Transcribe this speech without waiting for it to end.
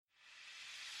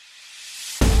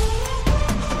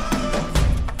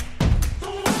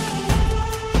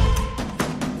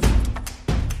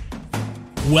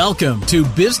Welcome to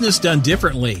Business Done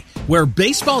Differently, where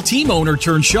baseball team owner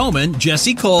turned showman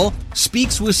Jesse Cole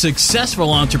speaks with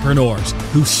successful entrepreneurs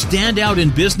who stand out in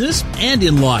business and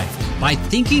in life by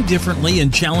thinking differently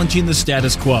and challenging the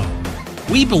status quo.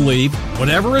 We believe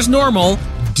whatever is normal,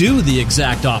 do the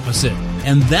exact opposite,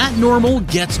 and that normal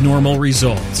gets normal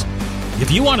results.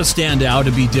 If you want to stand out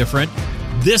and be different,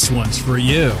 this one's for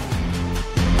you.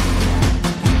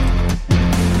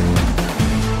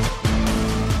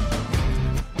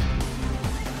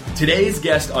 Today's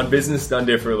guest on Business Done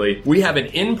Differently, we have an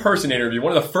in-person interview,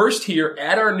 one of the first here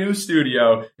at our new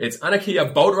studio. It's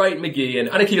Anakia Boatwright-McGee, and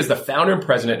Anakia is the founder and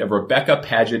president of Rebecca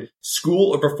Paget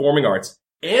School of Performing Arts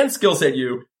and Skills at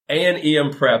U and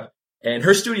EM Prep, and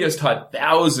her studio has taught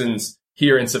thousands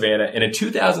here in Savannah, and in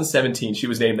 2017, she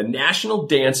was named the National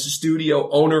Dance Studio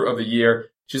Owner of the Year.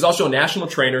 She's also a national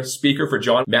trainer, speaker for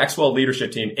John Maxwell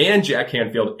Leadership Team and Jack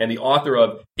Canfield, and the author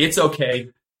of It's Okay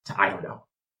to I Don't Know.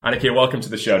 Anakia, welcome to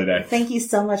the show today. Thank you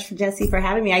so much, Jesse, for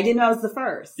having me. I didn't know I was the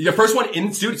first. You're the first one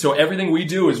in studio, so everything we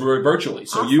do is virtually.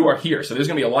 So awesome. You are here, so there's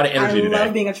going to be a lot of energy today. I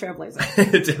love being a trailblazer.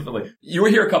 Definitely. You were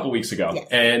here a couple weeks ago, yes.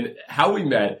 And how we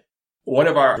met, one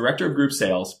of our director of group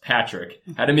sales, Patrick,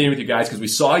 had a meeting with you guys because we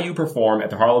saw you perform at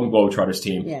the Harlem Globetrotters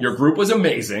team. Yes. Your group was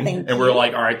amazing, and we're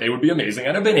like, all right, they would be amazing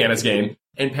at a Bananas game.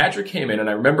 And Patrick came in, and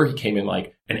I remember he came in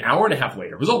like an hour and a half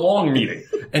later. It was a long meeting.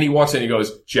 And he walks in and he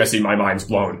goes, Jesse, my mind's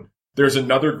blown. There's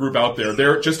another group out there.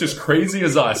 They're just as crazy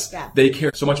as us. Yeah. They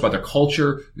care so much about their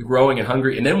culture, growing and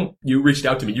hungry. And then you reached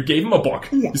out to me. You gave him a book.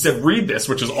 Yes. You said, read this,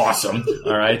 which is awesome.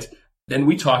 All right. Then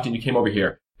we talked and you came over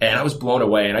here and I was blown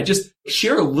away. And I just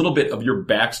share a little bit of your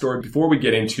backstory before we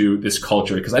get into this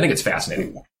culture, because I think it's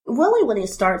fascinating. Yeah. Really, when it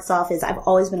starts off is I've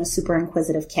always been a super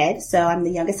inquisitive kid. So I'm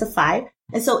the youngest of 5.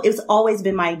 And so it's always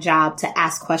been my job to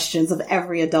ask questions of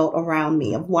every adult around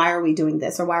me of why are we doing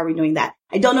this or why are we doing that?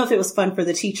 I don't know if it was fun for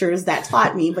the teachers that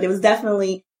taught me, but it was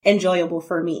definitely enjoyable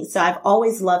for me. So I've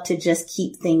always loved to just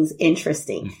keep things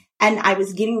interesting. And I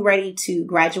was getting ready to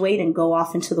graduate and go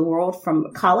off into the world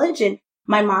from college. And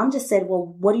my mom just said,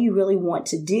 well, what do you really want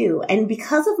to do? And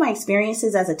because of my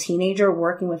experiences as a teenager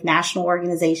working with national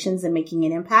organizations and making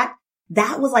an impact,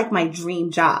 that was like my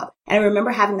dream job. And I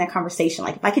remember having that conversation,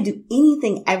 like if I could do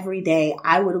anything every day,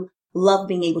 I would love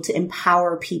being able to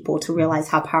empower people to realize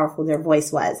how powerful their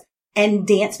voice was. And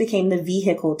dance became the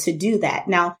vehicle to do that.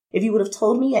 Now, if you would have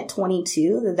told me at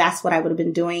 22 that that's what I would have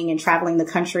been doing and traveling the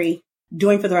country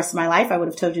doing for the rest of my life, I would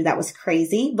have told you that was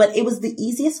crazy. But it was the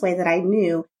easiest way that I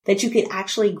knew that you could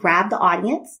actually grab the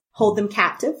audience, hold them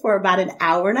captive for about an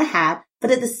hour and a half,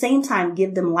 but at the same time,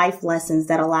 give them life lessons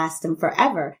that'll last them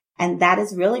forever. And that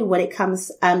is really what it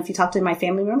comes. If you talk to my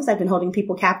family members, I've been holding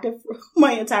people captive for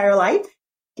my entire life.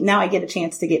 Now I get a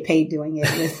chance to get paid doing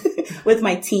it with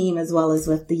my team, as well as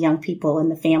with the young people and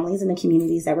the families and the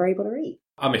communities that we're able to reach.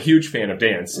 I'm a huge fan of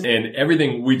dance, and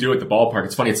everything we do at the ballpark,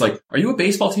 it's funny. It's like, are you a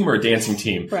baseball team or a dancing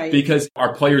team? Right. Because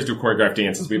our players do choreographed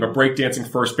dances. We have a breakdancing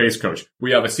first base coach.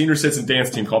 We have a senior citizen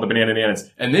dance team called the Banana Nanas.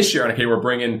 And this year, okay, we're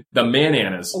bringing the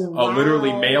Mananas, a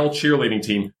literally male cheerleading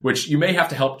team, which you may have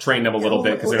to help train them a little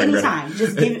bit because they're not ready.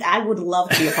 Just I would love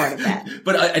to be a part of that.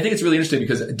 But I think it's really interesting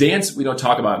because dance, we don't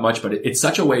talk about it much, but it's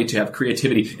such a way to have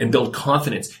creativity and build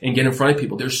confidence and get in front of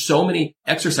people. There's so many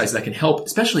exercises that can help,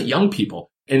 especially young people.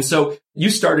 And so you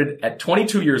started at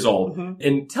 22 years old.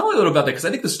 And tell me a little about that, because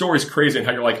I think the story's crazy and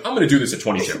how you're like, I'm going to do this at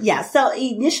 22. Yeah. So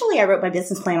initially I wrote my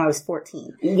business plan when I was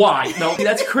 14. Why? No,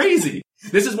 that's crazy.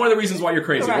 This is one of the reasons why you're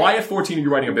crazy. Right. Why at 14 are you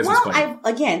writing a business plan?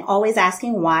 Again, always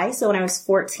asking why. So when I was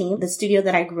 14, the studio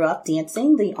that I grew up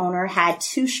dancing, the owner had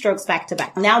 2 strokes back to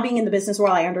back. Now being in the business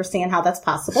world, I understand how that's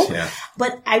possible. Yeah.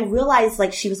 But I realized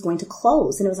like she was going to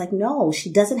close. And it was like, no, she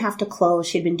doesn't have to close.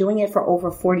 She had been doing it for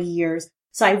over 40 years.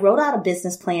 So I wrote out a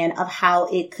business plan of how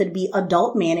it could be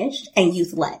adult managed and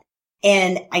youth led.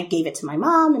 And I gave it to my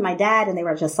mom and my dad, and they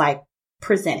were just like,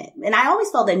 present it. And I always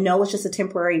felt that no was just a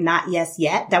temporary, not yes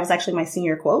yet. That was actually my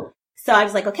senior quote. So I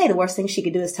was like, okay, the worst thing she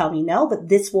could do is tell me no, but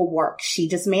this will work. She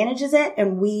just manages it.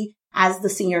 And we, as the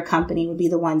senior company, would be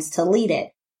the ones to lead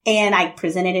it. And I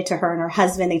presented it to her and her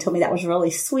husband. They told me that was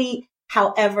really sweet.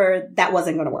 However, that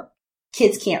wasn't going to work.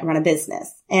 Kids can't run a business.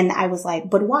 And I was like,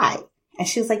 but why? And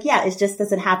she was like, yeah, it just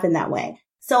doesn't happen that way.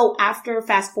 So after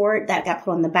fast forward, that got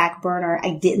put on the back burner.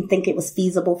 I didn't think it was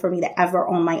feasible for me to ever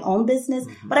own my own business,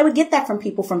 but I would get that from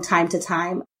people from time to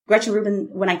time. Gretchen Rubin,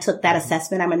 when I took that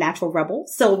assessment, I'm a natural rebel.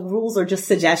 So rules are just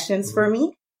suggestions for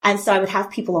me. And so I would have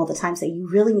people all the time say, you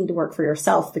really need to work for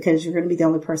yourself because you're going to be the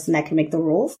only person that can make the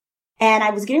rules. And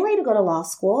I was getting ready to go to law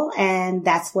school, and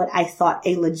that's what I thought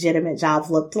a legitimate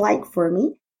job looked like for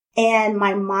me. And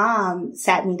my mom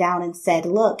sat me down and said,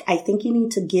 look, I think you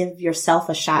need to give yourself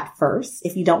a shot first.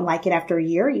 If you don't like it after a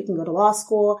year, you can go to law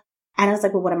school. And I was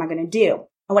like, well, what am I going to do?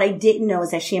 And what I didn't know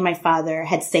is that she and my father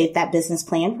had saved that business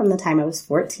plan from the time I was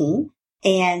 14.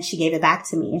 And she gave it back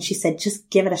to me. And she said, just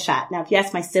give it a shot. Now, if you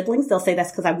ask my siblings, they'll say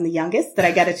that's because I'm the youngest, that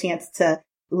I got a chance to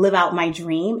live out my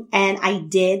dream. And I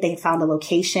did. They found a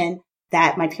location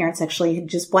that my parents actually had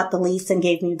just bought the lease and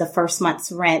gave me the first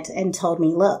month's rent and told me,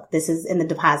 look, this is in the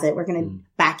deposit. We're going to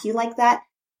back you like that.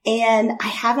 And I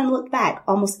haven't looked back.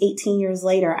 Almost 18 years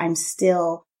later, I'm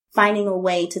still finding a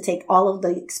way to take all of the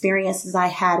experiences I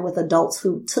had with adults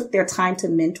who took their time to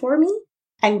mentor me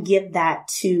and give that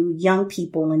to young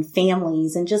people and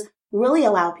families, and just really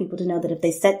allow people to know that if they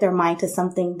set their mind to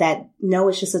something, that no,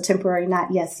 it's just a temporary,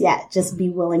 not yes yet. Just be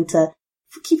willing to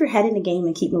keep your head in the game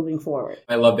and keep moving forward.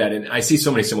 I love that. And I see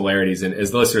so many similarities. And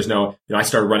as the listeners know, I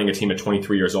started running a team at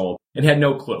 23 years old and had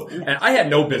no clue. And I had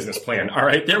no business plan. All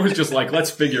right. There was just like,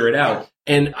 let's figure it out.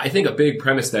 And I think a big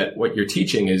premise that what you're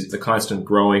teaching is the constant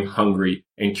growing, hungry,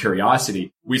 and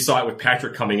curiosity. We saw it with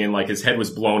Patrick coming in, like his head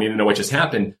was blown. He didn't know what just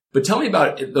happened. But tell me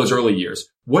about those early years.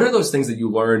 What are those things that you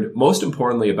learned most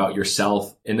importantly about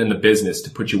yourself and then the business to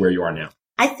put you where you are now?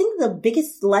 I think the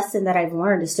biggest lesson that I've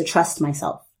learned is to trust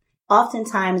myself.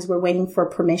 Oftentimes we're waiting for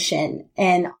permission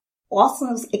and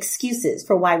also excuses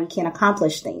for why we can't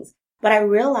accomplish things. But I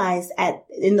realized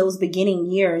in those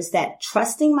beginning years that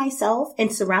trusting myself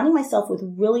and surrounding myself with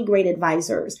really great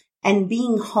advisors and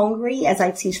being hungry, as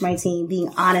I teach my team,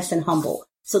 being honest and humble.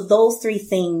 So those three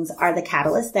things are the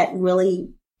catalysts that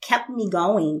really kept me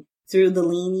going through the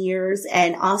lean years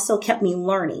and also kept me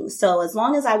learning. So as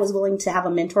long as I was willing to have a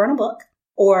mentor in a book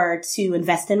or to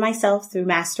invest in myself through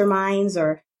masterminds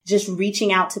or just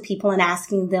reaching out to people and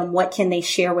asking them what can they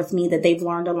share with me that they've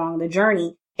learned along the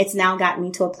journey, it's now gotten me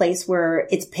to a place where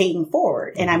it's paying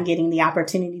forward and I'm getting the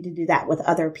opportunity to do that with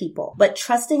other people. But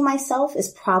trusting myself is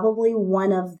probably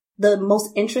one of the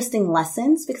most interesting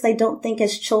lessons, because I don't think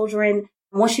as children,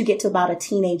 once you get to about a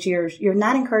teenage years, you're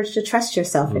not encouraged to trust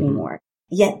yourself anymore.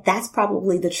 Yet that's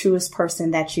probably the truest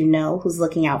person that you know who's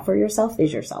looking out for yourself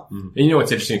is yourself. And you know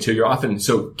what's interesting too? You're often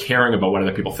so caring about what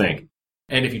other people think.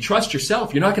 And if you trust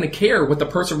yourself, you're not going to care what the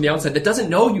person from the outside that doesn't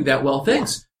know you that well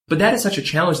thinks. But that is such a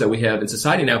challenge that we have in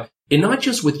society now. And not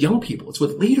just with young people, it's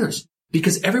with leaders.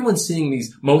 Because everyone's seeing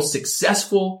these most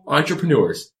successful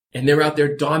entrepreneurs and they're out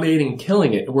there dominating and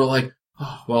killing it. And we're like,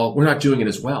 oh, well, we're not doing it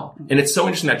as well. And it's so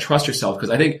interesting that trust yourself, because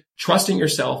I think trusting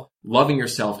yourself, loving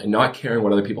yourself, and not caring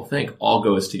what other people think all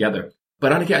goes together.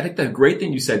 But Annika, I think the great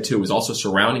thing you said too was also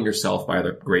surrounding yourself by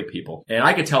other great people. And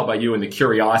I could tell by you and the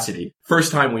curiosity.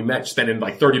 First time we met, spending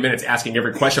like 30 minutes asking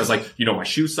every question. I was like, you know my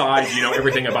shoe size, you know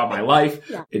everything about my life.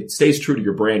 Yeah. It stays true to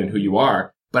your brand and who you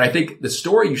are. But I think the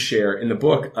story you share in the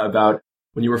book about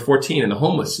when you were 14 and the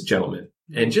homeless gentleman,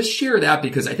 and just share that,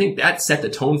 because I think that set the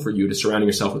tone for you to surrounding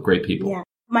yourself with great people. Yeah.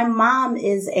 My mom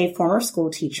is a former school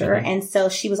teacher, and so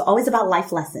she was always about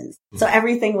life lessons. So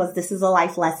everything was, this is a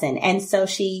life lesson. And so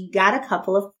she got a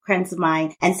couple of friends of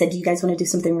mine and said, do you guys want to do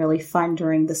something really fun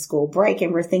during the school break?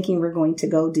 And we're thinking we're going to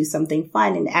go do something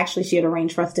fun. And actually she had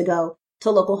arranged for us to go to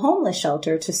a local homeless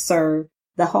shelter to serve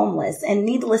the homeless. And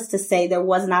needless to say, there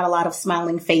was not a lot of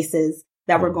smiling faces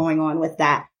that were going on with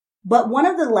that. But one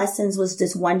of the lessons was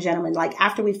this one gentleman, like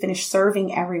after we finished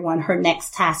serving everyone, her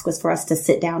next task was for us to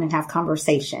sit down and have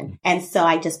conversation. And so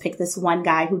I just picked this one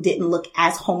guy who didn't look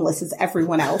as homeless as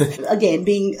everyone else. Again,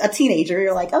 being a teenager,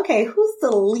 you're like, okay, who's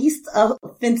the least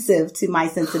offensive to my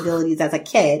sensibilities as a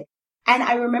kid? And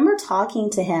I remember talking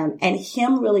to him and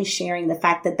him really sharing the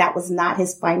fact that that was not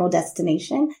his final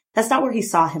destination. That's not where he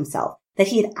saw himself. That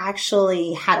he had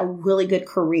actually had a really good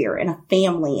career and a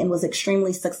family and was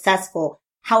extremely successful.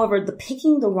 However,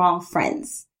 picking the wrong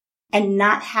friends and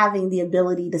not having the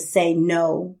ability to say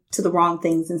no to the wrong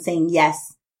things and saying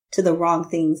yes to the wrong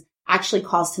things actually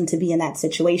caused him to be in that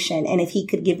situation. And if he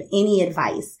could give any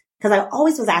advice, because I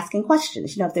always was asking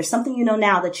questions, if there's something you know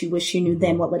now that you wish you knew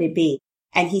then, what would it be?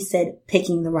 And he said,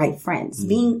 picking the right friends,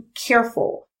 being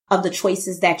careful of the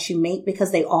choices that you make,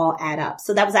 because they all add up.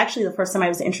 So that was actually the first time I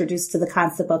was introduced to the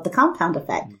concept of the compound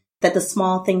effect, that the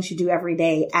small things you do every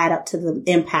day add up to the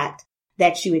impact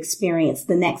that you experience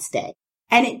the next day.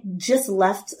 And it just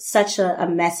left such a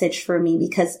message for me,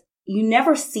 because you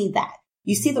never see that.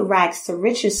 You see the rags to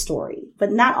riches story,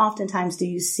 but not oftentimes do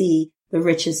you see the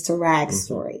riches to rags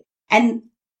story. And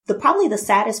probably the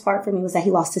saddest part for me was that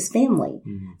he lost his family.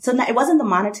 So it wasn't the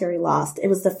monetary loss. It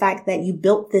was the fact that you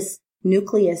built this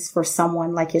nucleus for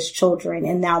someone like his children,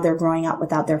 and now they're growing up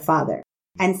without their father.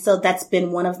 And so that's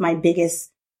been one of my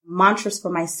biggest mantras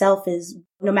for myself, is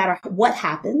no matter what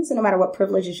happens and no matter what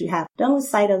privileges you have, don't lose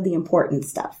sight of the important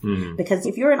stuff. Mm-hmm. Because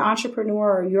if you're an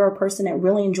entrepreneur or you're a person that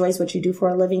really enjoys what you do for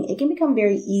a living, it can become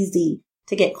very easy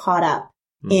to get caught up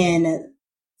in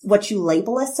what you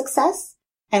label as success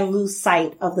and lose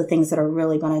sight of the things that are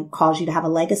really going to cause you to have a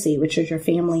legacy, which is your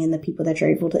family and the people that you're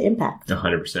able to impact.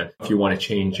 100%. If you want to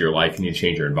change your life, you need to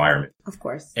change your environment. Of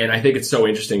course. And I think it's so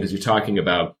interesting because you're talking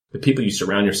about the people you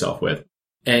surround yourself with.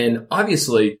 And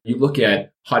obviously, you look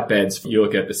at hotbeds, you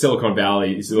look at the Silicon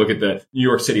Valley, you look at the New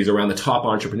York cities around the top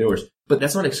entrepreneurs, but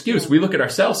that's not an excuse. We look at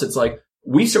ourselves. It's like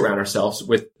we surround ourselves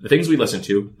with the things we listen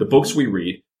to, the books we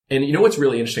read. And you know what's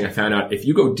really interesting? I found out if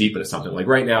you go deep into something, like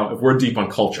right now, if we're deep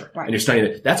on culture and you're studying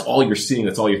it, that's all you're seeing.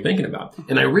 That's all you're thinking about.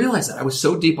 And I realized that I was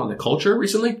so deep on the culture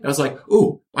recently. I was like,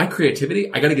 ooh, my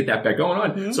creativity, I got to get that back going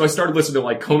on. Mm-hmm. So I started listening to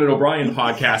like Conan O'Brien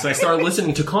podcasts and I started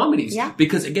listening to comedies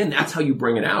because again, that's how you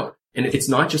bring it out. And it's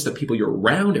not just the people you're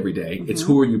around every day. It's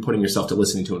who are you putting yourself to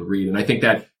listening to and read. And I think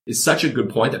that is such a good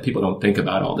point that people don't think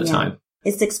about all the time.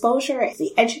 It's exposure. It's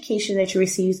the education that you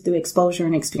receive through exposure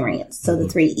and experience. So the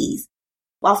 3 E's.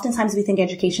 Oftentimes we think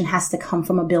education has to come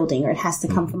from a building or it has to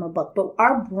come from a book, but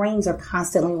our brains are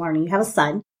constantly learning. You have a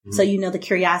son, so you know the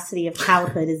curiosity of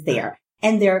childhood is there.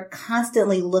 And they're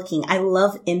constantly looking. I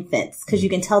love infants because you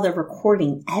can tell they're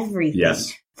recording everything.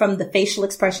 Yes. From the facial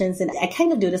expressions. And I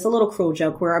kind of do this, a little cruel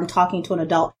joke where I'm talking to an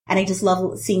adult and I just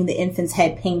love seeing the infant's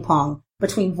head ping pong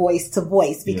between voice to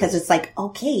voice because it's like,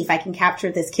 okay, if I can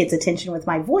capture this kid's attention with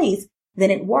my voice, then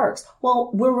it works.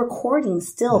 Well, we're recording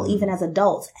still, even as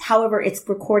adults. However, it's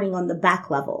recording on the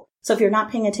back level. So if you're not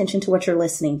paying attention to what you're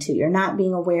listening to, you're not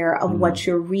being aware of what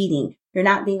you're reading, you're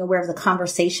not being aware of the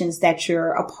conversations that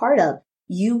you're a part of,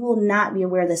 you will not be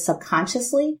aware that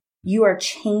subconsciously you are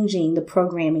changing the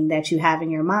programming that you have in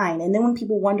your mind. And then when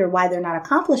people wonder why they're not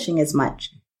accomplishing as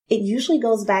much, it usually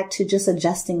goes back to just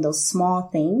adjusting those small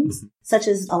things, such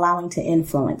as allowing to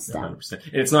influence them. 100%.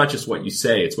 And it's not just what you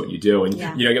say, it's what you do. And,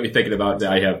 you know, it got me thinking about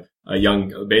that. I have a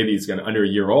young baby, he's under a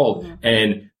year old,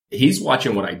 and he's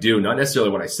watching what I do, not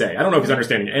necessarily what I say. I don't know if he's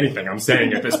understanding anything I'm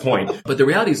saying at this point. But the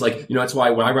reality is like, you know, that's why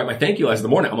when I write my thank you letters in the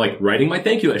morning, I'm like writing my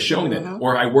thank you letters, showing them,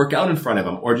 or I work out in front of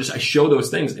them, or just I show those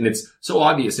things. And it's so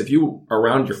obvious. If you are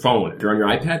around your phone, if you're on your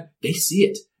iPad, they see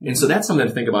it. And so that's something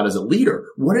to think about as a leader.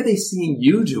 What are they seeing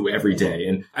you do every day?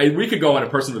 And we could go on a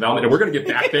personal development and we're going to get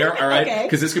back there. All right.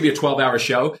 Because this could be a 12-hour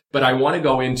show, but I want to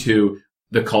go into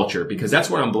the culture because that's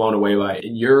what I'm blown away by,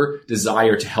 your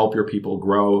desire to help your people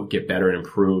grow, get better and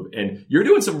improve. And you're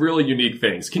doing some really unique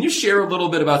things. Can you share a little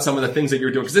bit about some of the things that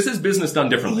you're doing? Because this is business done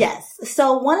differently. Yes.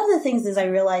 So one of the things is I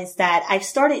realized that I've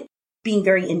started being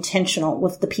very intentional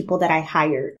with the people that I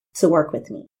hired to work with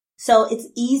me. So it's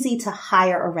easy to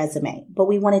hire a resume, but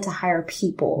we wanted to hire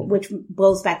people, which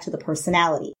goes back to the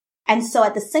personality. And so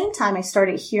at the same time, I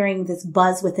started hearing this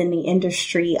buzz within the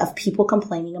industry of people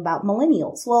complaining about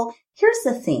millennials. Well, here's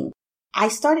the thing. I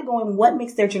started going, what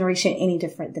makes their generation any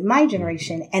different than my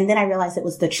generation? And then I realized it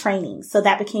was the training. So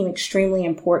that became extremely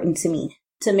important to me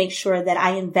to make sure that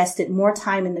I invested more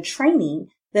time in the training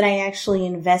than I actually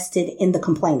invested in the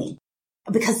complaining.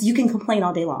 Because you can complain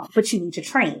all day long, but you need to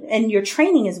train. And your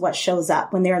training is what shows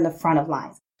up when they're in the front of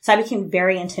lines. So I became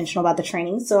very intentional about the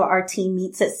training. So our team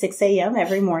meets at 6 a.m.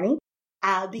 every morning.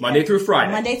 Monday through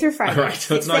Friday. Monday through Friday. All right,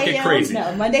 so let's not get crazy.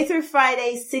 No, Monday through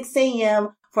Friday, 6 a.m.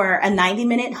 for a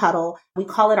 90-minute huddle. We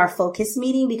call it our focus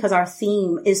meeting because our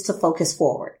theme is to focus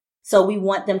forward. So we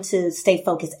want them to stay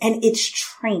focused. And it's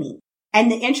training.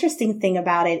 And the interesting thing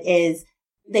about it is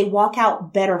they walk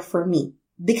out better for me.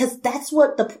 Because that's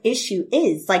what the issue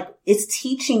is. Like, it's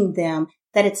teaching them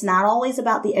that it's not always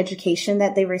about the education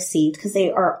that they received because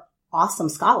they are awesome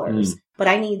scholars. But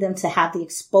I need them to have the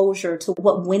exposure to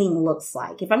what winning looks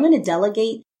like. If I'm going to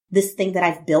delegate this thing that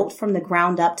I've built from the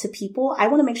ground up to people, I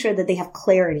want to make sure that they have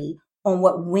clarity on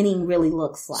what winning really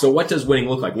looks like. So what does winning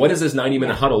look like? What does this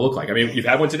 90-minute huddle look like? I mean, you've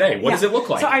had one today. What does it look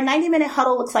like? So our 90-minute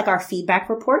huddle looks like our feedback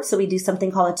report. So we do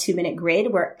something called a 2-minute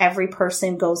grid where every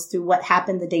person goes through what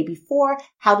happened the day before.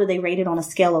 How do they rate it on a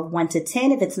scale of 1 to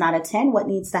 10? If it's not a 10, what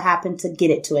needs to happen to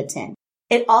get it to a 10?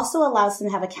 It also allows them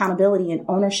to have accountability and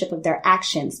ownership of their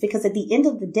actions because at the end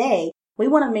of the day, we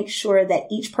want to make sure that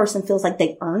each person feels like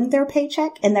they earned their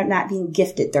paycheck and they're not being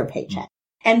gifted their paycheck.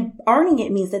 And earning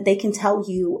it means that they can tell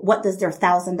you what does their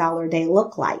 $1,000 day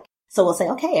look like. So we'll say,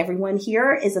 okay, everyone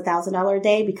here is $1,000 a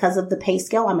day because of the pay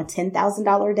scale. I'm a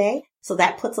 $10,000 a day. So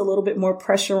that puts a little bit more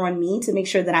pressure on me to make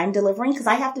sure that I'm delivering because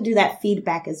I have to do that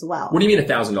feedback as well. What do you mean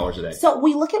 $1,000 a day? So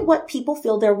we look at what people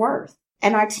feel they're worth.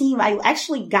 And our team, I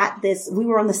actually got this. We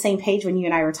were on the same page when you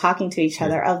and I were talking to each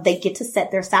other of they get to set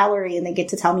their salary and they get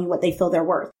to tell me what they feel they're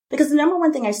worth. Because the number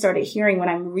one thing I started hearing when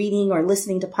I'm reading or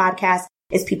listening to podcasts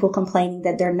is people complaining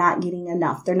that they're not getting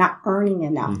enough. They're not earning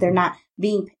enough. They're not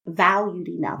being valued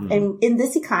enough. And in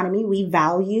this economy, we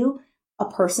value a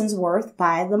person's worth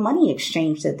by the money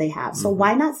exchange that they have. So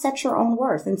why not set your own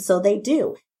worth? And so they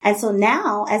do. And so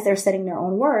now, as they're setting their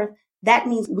own worth, that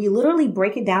means we literally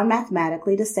break it down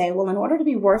mathematically to say, well, in order to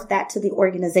be worth that to the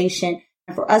organization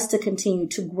and for us to continue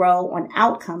to grow on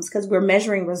outcomes, because we're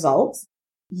measuring results,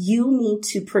 you need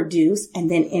to produce and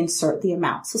then insert the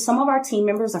amount. So some of our team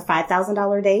members are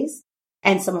 $5,000 days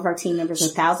and some of our team members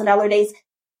are $1,000 days.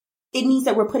 It means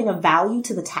that we're putting a value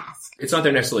to the task. It's not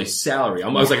their necessarily salary. I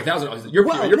was like $1,000. You're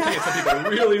paying some people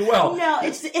really well. No,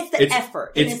 it's the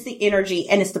effort and it's the energy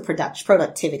and it's the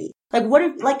productivity.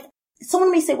 Like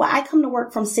someone may say, well, I come to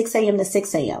work from 6 a.m. to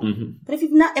 6 a.m. But if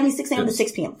you've not, 6 a.m. to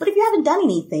 6 p.m. But if you haven't done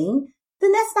anything,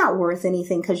 then that's not worth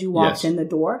anything because you walked in the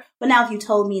door. But now if you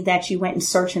told me that you went and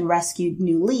searched and rescued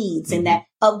new leads and that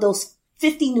of those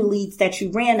 50 new leads that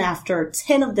you ran after,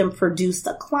 10 of them produced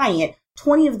a client,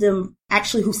 20 of them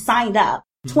actually who signed up,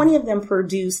 20 of them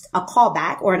produced a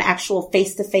callback or an actual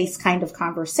face-to-face kind of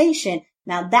conversation.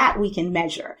 Now that we can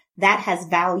measure. That has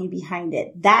value behind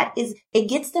it. It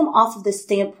gets them off of the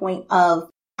standpoint of,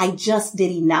 I just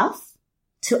did enough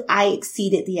to I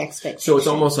exceeded the expectation. So it's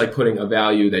almost like putting a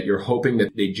value that you're hoping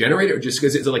that they generate, or just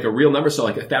because it's like a real number. So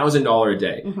like $1,000 a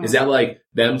day. Is that like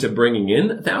them to bringing in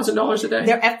 $1,000 a day?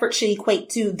 Their effort should equate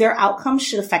to their outcomes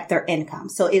should affect their income.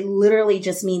 So it literally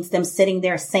just means them sitting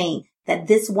there saying that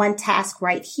this one task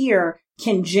right here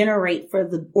can generate for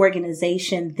the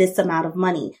organization this amount of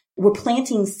money. We're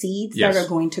planting seeds that are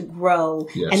going to grow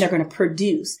and they're going to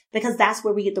produce, because that's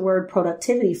where we get the word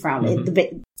productivity from,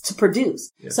 to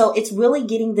produce. So it's really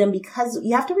getting them, because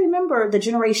you have to remember the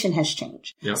generation has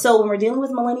changed. So when we're dealing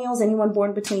with millennials, anyone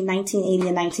born between 1980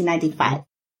 and 1995,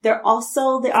 they're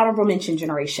also the honorable mention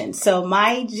generation. So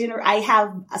I have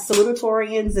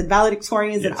salutatorians and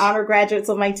valedictorians and honor graduates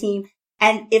on my team.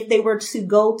 And if they were to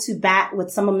go to bat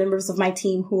with some members of my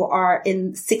team who are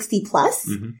in 60 plus,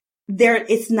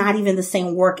 it's not even the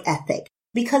same work ethic,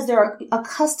 because they're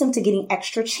accustomed to getting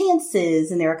extra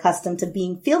chances and they're accustomed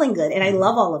to feeling good. And I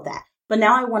love all of that. But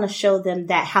now I want to show them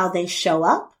that how they show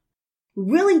up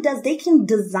really they can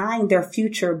design their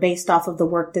future based off of the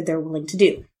work that they're willing to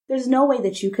do. There's no way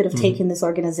that you could have taken this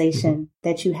organization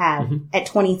that you have at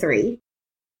 23.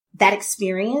 That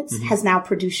experience has now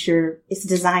it's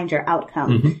designed your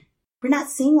outcome. We're not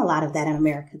seeing a lot of that in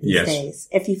America these days.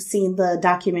 If you've seen the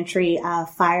documentary,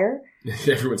 Fire.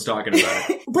 Everyone's talking about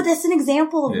it. But that's an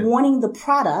example of wanting the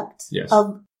product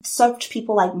of such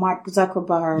people like Mark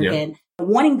Zuckerberg and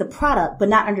wanting the product, but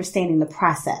not understanding the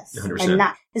process.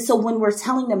 100%. And so when we're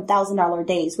telling them $1,000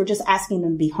 days, we're just asking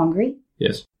them to be hungry.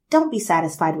 Yes. Don't be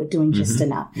satisfied with doing just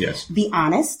enough. Yes. Be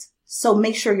honest. So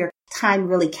make sure your time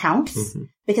really counts,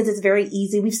 because it's very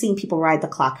easy. We've seen people ride the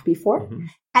clock before.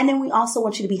 And then we also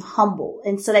want you to be humble.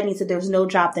 And so that means that there's no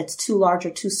job that's too large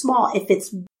or too small if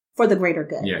it's for the greater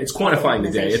good. Yeah, it's quantifying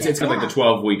the day. It's kind of like the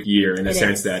 12-week year in the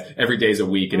sense that every day is a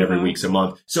week and every week's a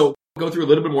month. So go through a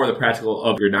little bit more of the practical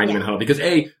of your 90-minute huddle, because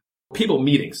people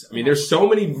meetings. I mean, there's so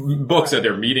many books out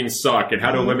there, meetings suck and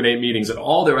how to eliminate meetings and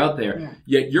all they're out there.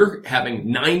 Yet you're having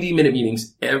 90-minute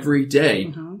meetings every day.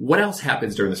 What else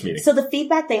happens during this meeting? So the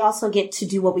feedback, they also get to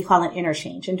do what we call an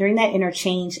interchange. And during that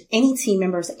interchange, any team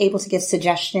member is able to give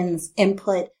suggestions,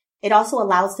 input. It also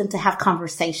allows them to have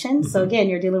conversations. So again,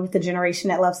 you're dealing with the generation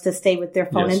that loves to stay with their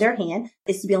phone in their hand.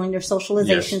 It's building their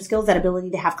socialization skills, that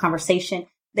ability to have conversation.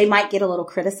 They might get a little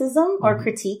criticism or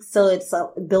critique. So it's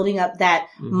building up that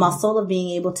muscle of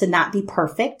being able to not be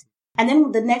perfect. And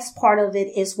then the next part of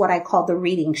it is what I call the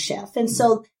reading shift. And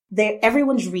so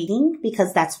everyone's reading,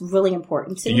 because that's really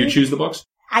important to me. Do you choose the books?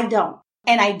 I don't.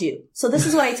 And I do. So this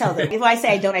is what I tell them. If I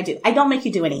say I don't, I do. I don't make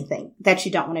you do anything that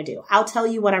you don't want to do. I'll tell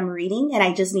you what I'm reading, and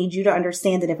I just need you to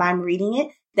understand that if I'm reading it,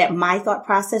 that my thought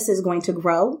process is going to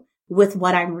grow with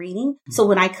what I'm reading. So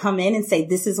when I come in and say,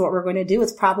 this is what we're going to do,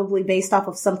 it's probably based off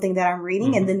of something that I'm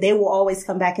reading. And then they will always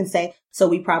come back and say, so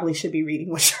we probably should be reading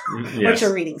what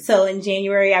you're reading. So in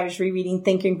January, I was rereading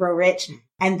Think and Grow Rich,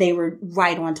 and they were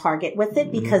right on target with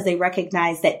it, because they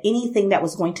recognized that anything that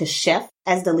was going to shift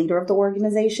as the leader of the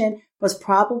organization was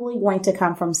probably going to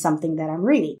come from something that I'm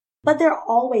reading. But they're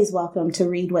always welcome to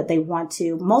read what they want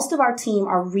to. Most of our team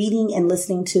are reading and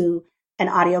listening to an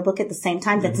audiobook at the same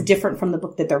time that's different from the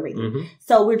book that they're reading.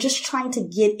 So we're just trying to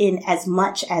get in as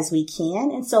much as we can.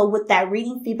 And so with that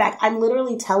reading feedback, I'm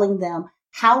literally telling them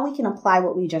how we can apply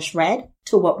what we just read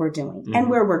to what we're doing and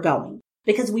where we're going.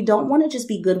 Because we don't want to just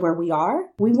be good where we are.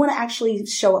 We want to actually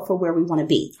show up for where we want to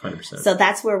be. 100%. So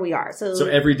that's where we are. So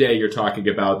every day you're talking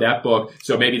about that book.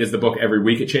 So maybe there's the book every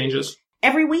week it changes?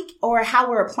 every week or how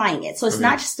we're applying it. So it's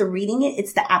not just the reading it,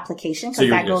 it's the application because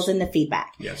that goes into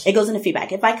feedback. Yes. It goes into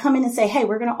feedback. If I come in and say, hey,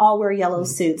 we're going to all wear yellow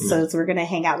suits, so we're going to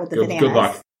hang out with the bananas. Good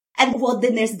luck. And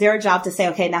then there's their job to say,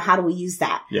 okay, now how do we use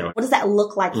that? Yeah. What does that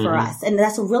look like for us? And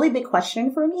that's a really big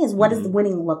question for me is what does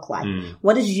winning look like?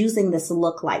 What does using this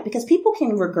look like? Because people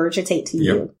can regurgitate to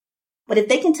you. But if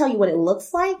they can tell you what it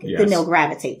looks like, then they'll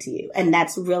gravitate to you. And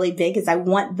that's really big is I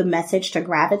want the message to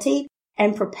gravitate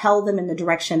and propel them in the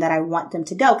direction that I want them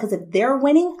to go. Because if they're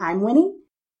winning, I'm winning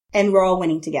and we're all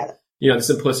winning together. The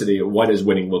simplicity of what does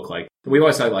winning look like. We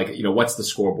always say what's the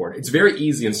scoreboard? It's very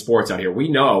easy in sports out here. We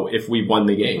know if we won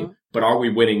the game, but are we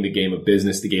winning the game of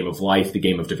business, the game of life, the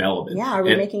game of development? Yeah. Are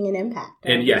we making an impact?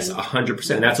 And yes,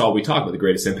 100%. And that's all we talk about, the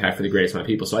greatest impact for the greatest amount of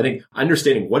people. So I think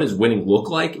understanding what does winning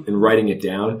look like and writing it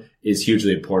down is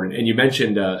hugely important. And you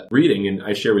mentioned reading, and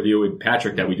I share with you and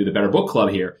Patrick that we do the Better Book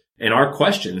Club here. And our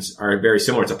questions are very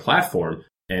similar. It's a platform.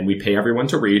 And we pay everyone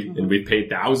to read, and we've paid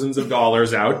thousands of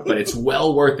dollars out, but it's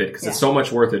well worth it because it's so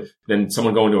much worth it than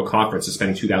someone going to a conference and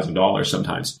spending $2,000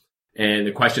 sometimes. And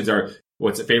the questions are,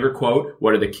 what's a favorite quote?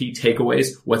 What are the key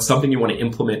takeaways? What's something you want to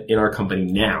implement in our company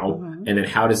now? And then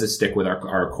how does it stick with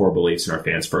our core beliefs and our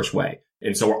fans first way?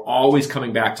 And so we're always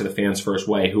coming back to the fans first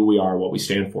way, who we are, what we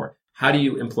stand for. How do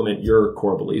you implement your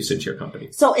core beliefs into your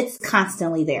company? So it's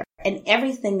constantly there, and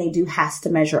everything they do has to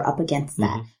measure up against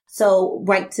that. So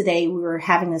right today we were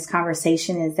having this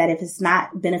conversation is that if it's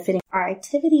not benefiting our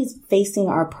activities facing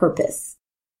our purpose.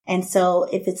 And so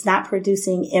if it's not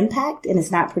producing impact and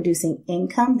it's not producing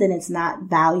income, then it's not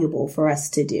valuable for us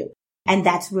to do. And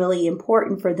that's really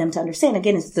important for them to understand.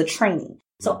 Again, it's the training.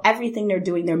 So everything they're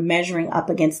doing, they're measuring up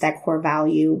against that core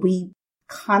value. We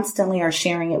constantly are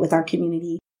sharing it with our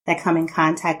community that come in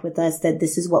contact with us that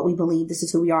this is what we believe. This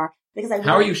is who we are.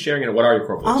 How are you sharing it? What are your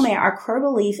core beliefs? Oh man, our core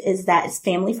belief is that it's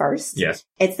family first. Yes.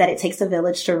 It's that it takes a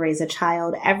village to raise a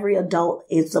child. Every adult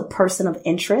is a person of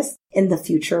interest in the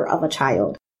future of a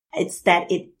child. It's that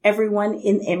everyone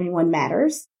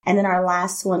matters. And then our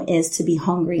last one is to be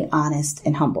hungry, honest,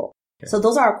 and humble. Okay. So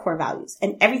those are our core values,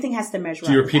 and everything has to measure.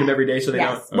 Do you repeat them every day so they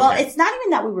know? Okay. Well, it's not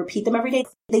even that we repeat them every day.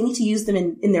 They need to use them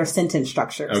in their sentence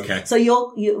structures. Okay. So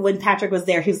when Patrick was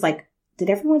there, he was like, did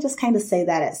everyone just kind of say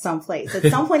that at some place? At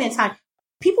some point in time,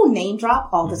 people name drop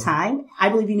all the time. I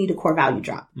believe you need a core value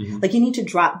drop. Like you need to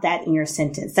drop that in your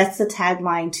sentence. That's the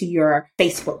tagline to your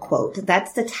Facebook quote.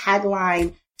 That's the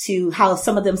tagline to how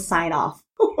some of them sign off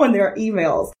on their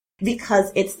emails,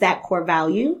 because it's that core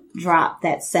value drop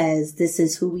that says this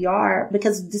is who we are,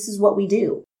 because this is what we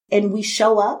do. And we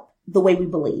show up the way we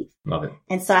believe. Love it.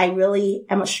 And so I really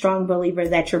am a strong believer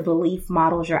that your belief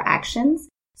models your actions.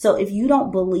 So if you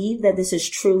don't believe that this is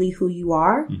truly who you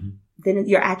are, then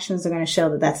your actions are going to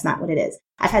show that that's not what it is.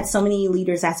 I've had so many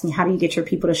leaders ask me, how do you get your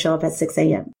people to show up at 6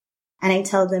 a.m.? And I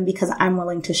tell them, because I'm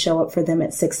willing to show up for them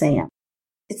at 6 a.m.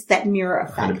 It's that mirror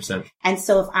effect. 100%. And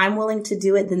so if I'm willing to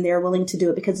do it, then they're willing to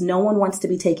do it, because no one wants to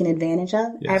be taken advantage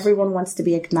of. Yes. Everyone wants to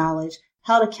be acknowledged,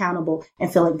 held accountable,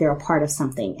 and feel like they're a part of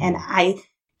something. And I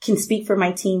can speak for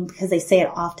my team because they say it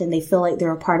often. They feel like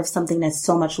they're a part of something that's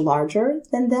so much larger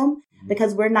than them,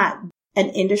 because we're not an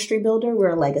industry builder. We're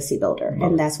a legacy builder.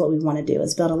 And that's what we want to do,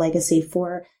 is build a legacy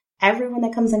for everyone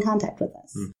that comes in contact with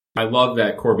us. I love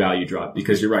that core value drop,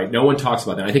 because you're right. No one talks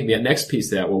about that. I think the next piece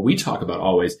to that, what we talk about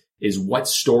always, is what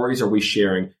stories are we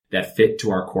sharing that fit to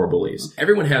our core beliefs.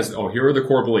 Everyone has, here are the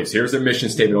core beliefs. Here's their mission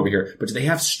statement over here. But do they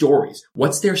have stories?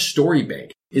 What's their story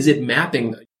bank? Is it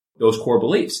mapping those core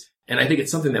beliefs? And I think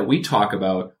it's something that we talk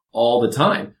about all the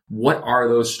time. What are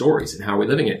those stories and how are we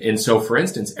living it? And so, for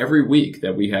instance, every week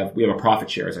that we have a profit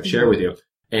share, as I've shared with you.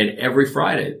 And every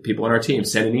Friday, people on our team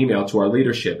send an email to our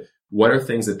leadership. What are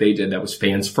things that they did that was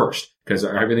fans first? Because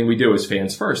everything we do is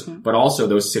fans first, but also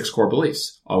those 6 core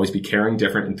beliefs. Always be caring,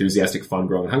 different, enthusiastic, fun,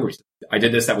 growing, hungry. I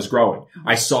did this, that was growing.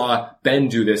 I saw Ben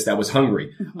do this, that was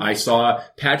hungry. I saw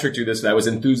Patrick do this, that was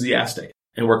enthusiastic.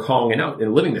 And we're calling it out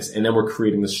and living this. And then we're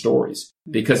creating the stories.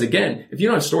 Because again, if you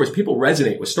don't have stories, people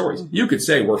resonate with stories. You could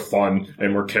say we're fun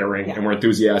and we're caring and we're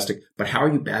enthusiastic, but how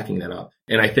are you backing that up?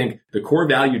 And I think the core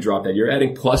value drop that you're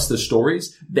adding plus the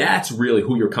stories, that's really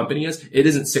who your company is. It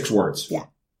isn't 6 words. Yeah.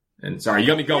 And sorry, you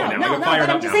got me going now. I'm fired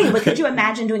up now. Saying, but could you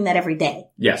imagine doing that every day?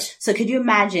 Yes. So could you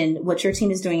imagine what your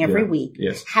team is doing every week?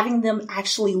 Yes. Having them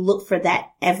actually look for that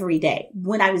every day.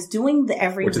 When I was doing the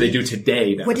every week. What do they do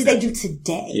today? What do they do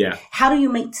today? Yeah. How do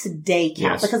you make today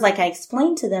count? Yes. Because like I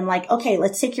explained to them, like, okay,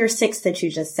 let's take your 6 that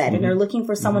you just said. And they're looking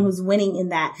for someone who's winning in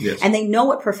that. Yes. And they know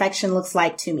what perfection looks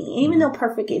like to me. And even though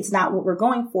perfect is not what we're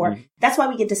going for, that's why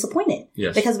we get disappointed.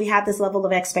 Yes. Because we have this level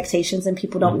of expectations and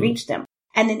people don't reach them.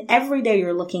 And then every day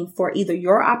you're looking for either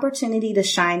your opportunity to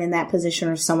shine in that position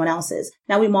or someone else's.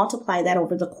 Now we multiply that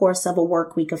over the course of a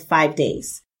work week of 5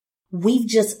 days. We've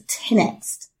just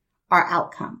 10x'd our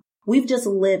outcome. We've just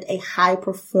lived a high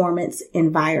performance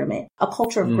environment, a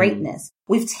culture of greatness.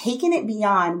 We've taken it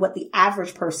beyond what the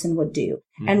average person would do.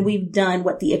 And we've done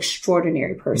what the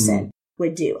extraordinary person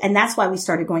would do. And that's why we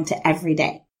started going to every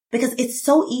day, because it's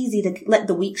so easy to let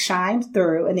the week shine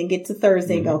through and then get to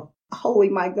Thursday and go, holy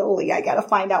my goalie, I got to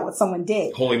find out what someone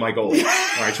did. Holy my goalie. All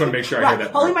right, I just want to make sure I hear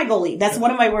that. Holy my goalie. That's one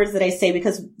of my words that I say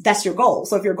because that's your goal.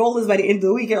 So if your goal is by the end of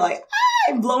the week, you're like,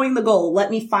 I'm blowing the goal.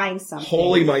 Let me find something.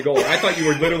 Holy my goalie. I thought you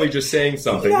were literally just saying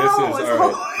something. No, this is,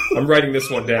 all right. I'm writing this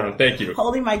one down. Thank you.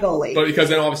 Holy my goalie. But because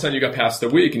then all of a sudden you got past the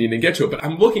week and you didn't get to it. But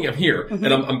I'm here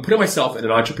and I'm putting myself in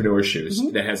an entrepreneur's shoes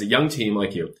that has a young team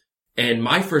like you. And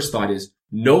my first thought is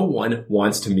no one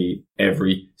wants to meet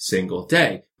every single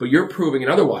day, but you're proving it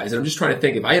otherwise. And I'm just trying to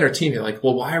think, if I had our team here, like,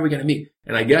 well, why are we going to meet?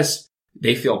 And I guess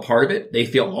they feel part of it. They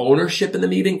feel ownership in the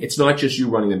meeting. It's not just you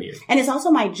running the meeting. And it's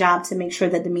also my job to make sure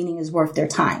that the meeting is worth their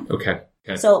time. Okay.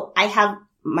 So I have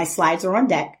my slides are on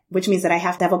deck, which means that I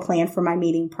have to have a plan for my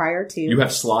meeting prior to. You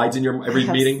have slides in your every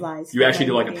meeting? Slides. You actually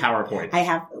do like a PowerPoint. I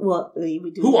have, well,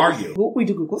 we do. Who are you? We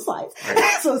do Google Slides.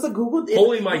 Right. So it's a Google.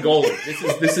 Holy my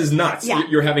goalie. This is nuts. Yeah.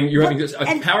 You're having just a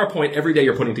PowerPoint every day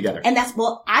you're putting together. And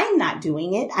I'm not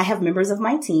doing it. I have members of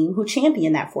my team who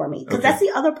champion that for me. Because that's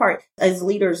the other part. As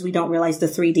leaders, we don't realize the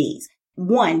 3 Ds.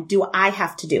 1, do I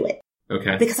have to do it?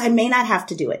 Okay. Because I may not have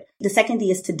to do it. The second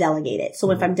D is to delegate it.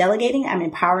 So if I'm delegating, I'm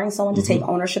empowering someone to take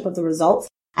ownership of the results.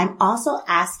 I'm also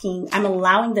I'm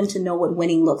allowing them to know what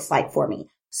winning looks like for me.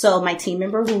 So my team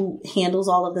member who handles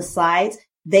all of the slides,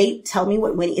 they tell me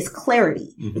what winning is.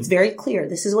 Clarity. It's very clear.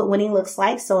 This is what winning looks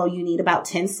like. So you need about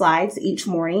 10 slides each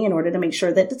morning in order to make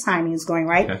sure that the timing is going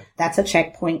right. Okay. That's a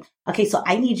checkpoint. Okay. So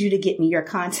I need you to get me your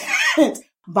content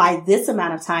by this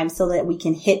amount of time so that we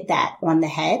can hit that on the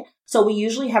head. So we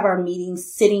usually have our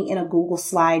meetings sitting in a Google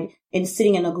slide and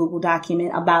sitting in a Google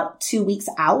document about 2 weeks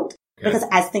out. Okay. Because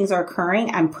as things are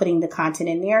occurring, I'm putting the content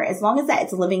in there. As long as that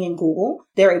it's living in Google,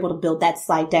 they're able to build that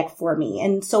slide deck for me.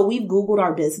 And so we've Googled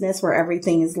our business where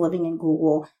everything is living in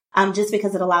Google, just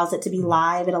because it allows it to be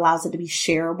live. It allows it to be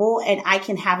shareable, and I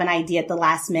can have an idea at the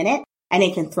last minute and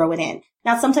they can throw it in.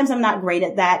 Now, sometimes I'm not great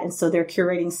at that. And so they're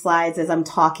curating slides as I'm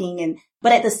talking.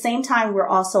 But at the same time, we're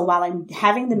also, while I'm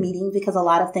having the meeting, because a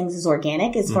lot of things is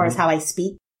organic as far as how I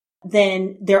speak,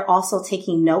 then they're also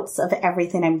taking notes of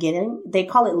everything I'm getting. They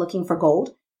call it looking for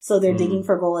gold. So they're digging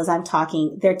for gold as I'm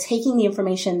talking. They're taking the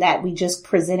information that we just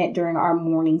presented during our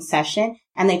morning session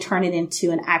and they turn it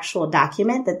into an actual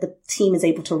document that the team is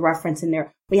able to reference in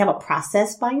there. We have a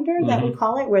process binder that we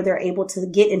call it, where they're able to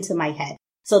get into my head.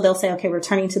 So they'll say, okay, we're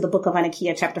turning to the book of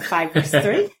Anakia, chapter 5, verse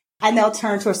 3. And they'll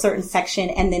turn to a certain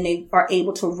section and then they are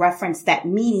able to reference that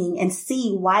meeting and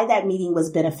see why that meeting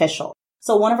was beneficial.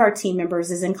 So one of our team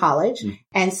members is in college.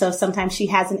 And so sometimes she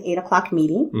has an 8 o'clock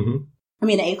meeting. An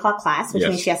 8 o'clock class, which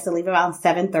means she has to leave around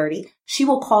 7:30. She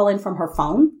will call in from her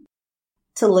phone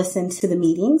to listen to the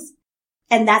meetings.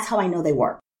 And that's how I know they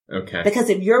work. Okay. Because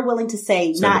if you're willing to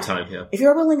say, if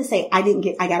you're willing to say, I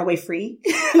got away free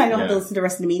and I don't have to listen to the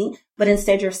rest of the meeting, but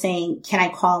instead you're saying, can I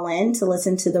call in to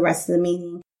listen to the rest of the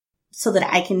meeting so that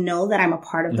I can know that I'm a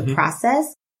part of the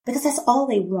process? Because that's all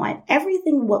they want.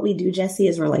 Everything what we do, Jesse,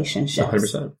 is relationships.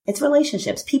 100%. It's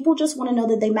relationships. People just want to know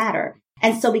that they matter.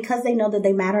 And so because they know that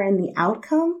they matter in the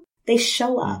outcome, they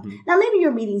show up. Now, maybe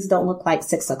your meetings don't look like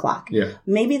 6 o'clock. Yeah.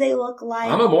 Maybe they look like...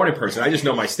 I'm a morning person. I just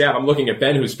know my staff. I'm looking at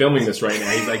Ben, who's filming this right now.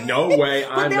 He's like, no way,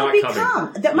 I'm not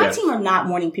coming. My team are not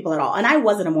morning people at all. And I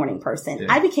wasn't a morning person. Yeah.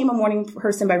 I became a morning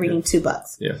person by reading 2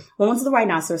 books. Yeah. One was The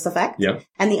Rhinoceros Effect. Yep.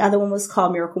 And the other one was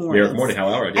called Miracle Mornings. Miracle Morning,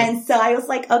 how right? Yeah. And so I was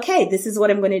like, okay, this is what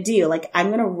I'm going to do. Like, I'm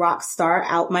going to rock star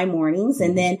out my mornings.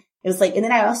 And then it was like, and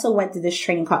then I also went through this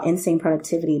training called Insane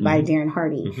Productivity by Darren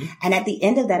Hardy. And at the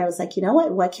end of that, I was like, you know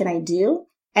what? What can I do?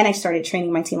 And I started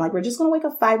training my team. Like, we're just going to wake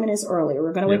up 5 minutes earlier.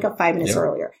 We're going to wake up 5 minutes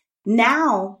earlier.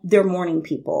 Now they're morning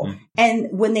people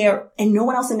and no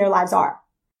one else in their lives are.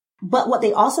 But what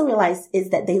they also realize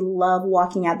is that they love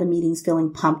walking out the meetings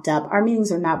feeling pumped up. Our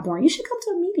meetings are not boring. You should come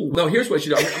to a meeting. No, here's what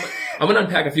you do. I'm going to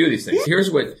unpack a few of these things. Here's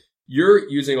what you're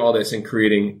using all this and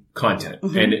creating content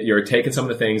and you're taking some of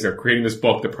the things, they're creating this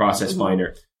book, the process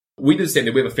finder. We do the same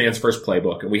thing. We have a Fans First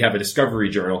playbook and we have a discovery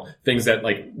journal, things that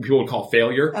like people would call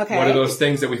failure. Okay. One of those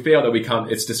things that we fail that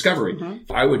it's discovery.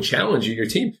 I would challenge you, your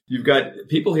team. You've got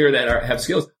people here that have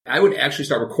skills. I would actually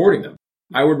start recording them.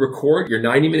 I would record your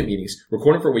 90-minute meetings,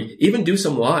 record them for a week, even do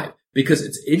some live because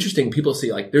it's interesting. People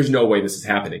see like, there's no way this is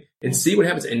happening and see what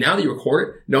happens. And now that you record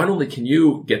it, not only can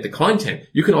you get the content,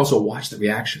 you can also watch the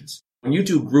reactions. When you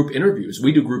do group interviews,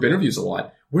 we do group interviews a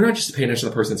lot. We're not just paying attention to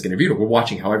the person that's getting interviewed. We're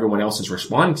watching how everyone else is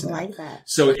responding to that. I like that.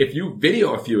 So if you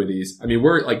video a few of these, I mean,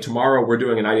 we're like tomorrow we're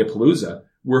doing an Idea Palooza.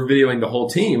 We're videoing the whole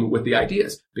team with the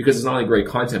ideas because it's not only great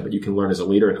content, but you can learn as a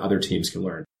leader and other teams can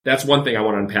learn. That's one thing I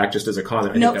want to unpack just as a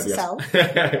comment. Note to self.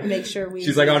 Make sure we.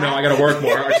 She's like, oh no, I got to work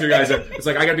more. Our two guys it's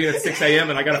like, I got to be in at 6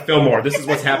 a.m. and I got to film more. This is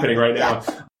what's happening right now.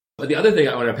 But the other thing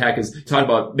I want to unpack is talk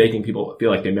about making people feel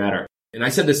like they matter. And I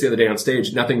said this the other day on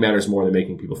stage, nothing matters more than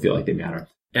making people feel like they matter.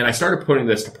 And I started putting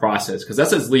this to process because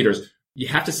that's as leaders, you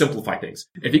have to simplify things.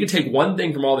 If you can take one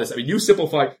thing from all this, I mean, you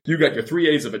simplify, you got your 3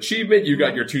 A's of achievement, you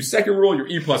got your 2-second rule, your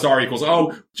E+R equals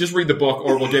O, just read the book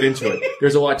or we'll get into it.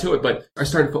 There's a lot to it, but I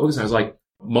started focusing. I was like,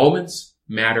 moments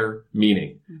matter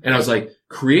meaning. And I was like,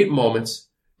 create moments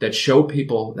that show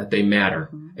people that they matter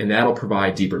and that'll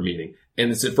provide deeper meaning.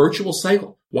 And it's a virtual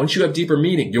cycle. Once you have deeper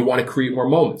meaning, you'll want to create more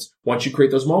moments. Once you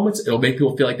create those moments, it'll make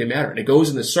people feel like they matter. And it goes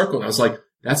in this circle. And I was like,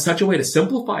 that's such a way to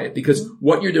simplify it because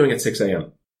what you're doing at 6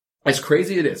 a.m., as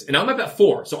crazy it is, and I'm up at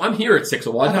 4, so I'm here at 6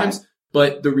 a lot of times,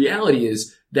 but the reality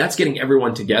is that's getting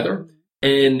everyone together.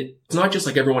 And it's not just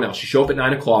like everyone else. You show up at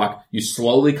 9 o'clock, you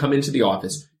slowly come into the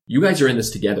office. You guys are in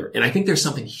this together. And I think there's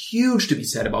something huge to be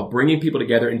said about bringing people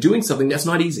together and doing something that's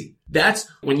not easy. That's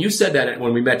when you said that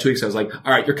when we met 2 weeks ago, I was like,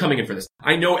 all right, you're coming in for this.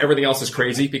 I know everything else is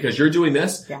crazy because you're doing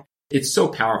this. Yeah. It's so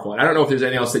powerful. And I don't know if there's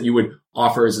anything else that you would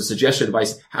offer as a suggestion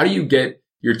advice. How do you get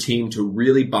your team to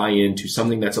really buy into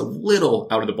something that's a little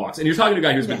out of the box? And you're talking to a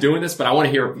guy who's been doing this, but I want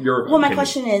to hear your opinion. My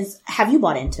question is, have you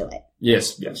bought into it?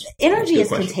 Yes. Energy is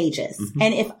contagious.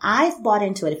 And if I've bought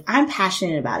into it, if I'm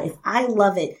passionate about it, if I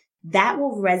love it, that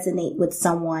will resonate with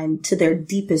someone to their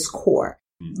deepest core.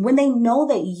 When they know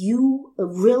that you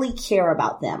really care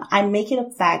about them, I make it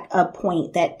a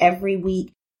point that every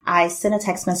week I send a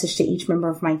text message to each member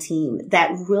of my team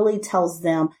that really tells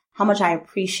them how much I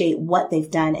appreciate what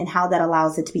they've done and how that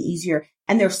allows it to be easier.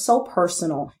 And they're so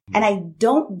personal. And I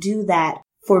don't do that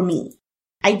for me.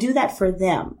 I do that for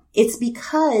them. It's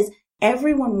because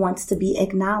everyone wants to be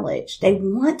acknowledged. They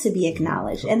want to be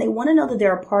acknowledged and they want to know that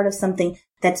they're a part of something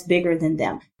that's bigger than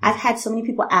them. I've had so many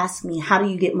people ask me, how do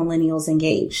you get millennials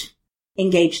engaged?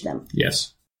 Engage them.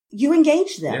 Yes. You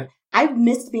engage them. Yeah. I've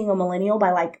missed being a millennial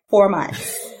by like 4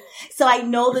 months. So I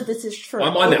know that this is true.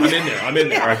 I'm in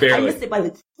there. I barely. I missed it by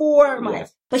like 4 months.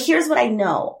 Yes. But here's what I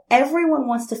know. Everyone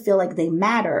wants to feel like they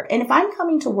matter. And if I'm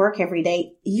coming to work every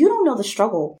day, you don't know the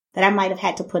struggle that I might have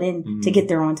had to put in to get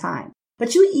there on time.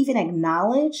 But you even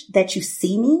acknowledge that you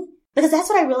see me. Because that's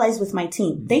what I realized with my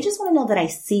team. They just want to know that I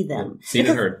see them. Yeah. Seen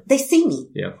and heard. They see me.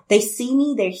 Yeah. They see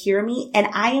me, they hear me, and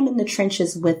I am in the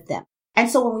trenches with them. And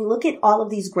so when we look at all of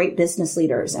these great business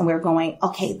leaders and we're going,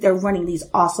 okay, they're running these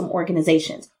awesome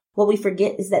organizations. What we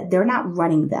forget is that they're not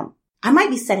running them. I might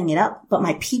be setting it up, but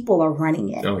my people are running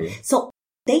it. Oh, yeah. So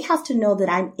they have to know that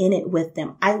I'm in it with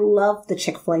them. I love the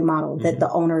Chick-fil-A model that the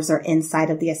owners are inside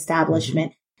of the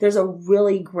establishment. There's a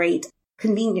really great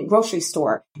convenient grocery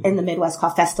store in the Midwest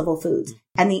called Festival Foods.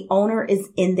 And the owner is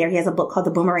in there. He has a book called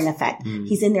The Boomerang Effect.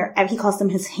 He's in there. He calls them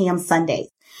his ham Sundays,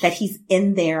 that he's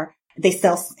in there. They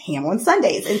sell ham on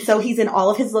Sundays. And so he's in all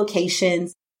of his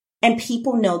locations and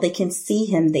people know they can see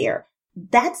him there.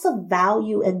 That's a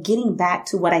value of getting back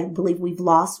to what I believe we've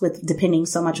lost with depending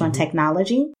so much on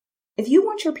technology. If you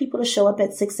want your people to show up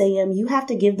at 6 a.m., you have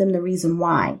to give them the reason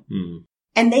why.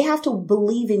 And they have to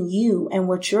believe in you and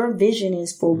what your vision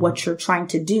is for what you're trying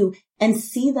to do and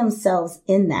see themselves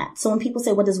in that. So when people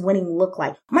say, what does winning look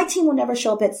like? My team will never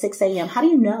show up at 6 a.m. How do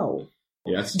you know?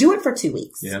 Yes. Do it for 2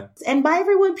 weeks. Yeah. And buy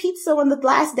everyone pizza on the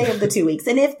last day of the 2 weeks.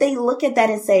 And if they look at that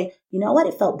and say, you know what?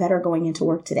 It felt better going into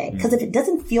work today. Because if it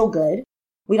doesn't feel good,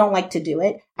 we don't like to do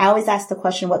it. I always ask the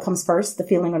question, what comes first, the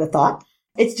feeling or the thought?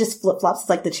 It's just flip-flops. It's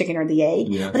like the chicken or the egg.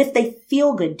 Yeah. But if they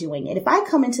feel good doing it, if I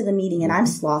come into the meeting and I'm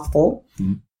slothful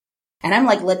and I'm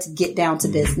like, let's get down to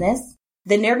business,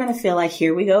 then they're going to feel like,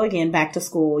 here we go again, back to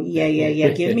school. Yeah.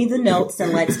 Give me the notes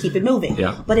and let's keep it moving.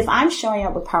 Yeah. But if I'm showing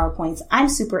up with PowerPoints, I'm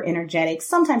super energetic.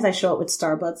 Sometimes I show up with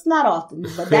Starbucks, not often,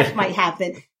 but that might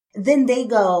happen. Then they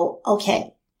go,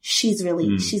 okay, she's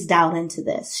dialed into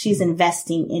this. She's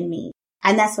investing in me.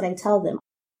 And that's what I tell them.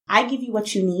 I give you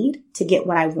what you need to get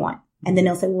what I want. And then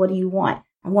they'll say, well, what do you want?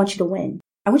 I want you to win.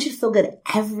 I want you to feel good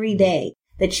every day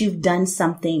that you've done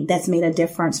something that's made a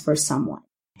difference for someone.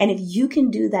 And if you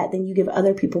can do that, then you give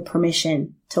other people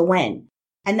permission to win.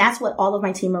 And that's what all of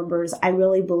my team members, I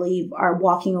really believe, are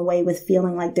walking away with,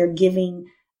 feeling like they're giving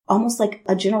almost like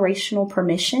a generational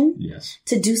permission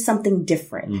to do something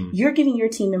different. You're giving your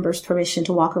team members permission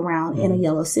to walk around in a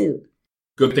yellow suit.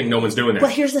 Good thing no one's doing that.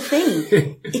 But here's the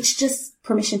thing. It's just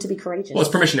permission to be courageous. Well,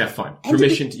 it's permission to have fun. And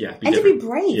permission to be be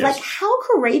brave. Yes. Like, how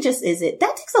courageous is it?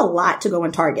 That takes a lot to go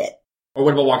in Target. Or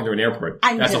what about walking through an airport?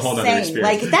 That's a whole other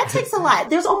experience. Like, that takes a lot.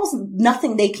 There's almost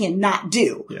nothing they cannot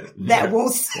do that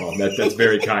won't. Well, that's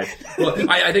very kind. Well,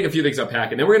 I think a few things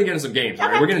unpack, and then we're going to get into some games. Okay.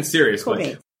 Right? We're getting serious. Cool. But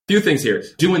a few things here.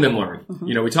 Do and then learn. Mm-hmm.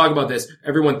 You know, we talk about this.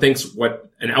 Everyone thinks what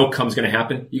an outcome is going to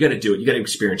happen. You got to do it. You got to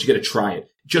experience. You got to try it.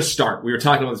 Just start. We were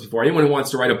talking about this before. Anyone who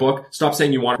wants to write a book, stop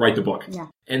saying you want to write the book. Yeah.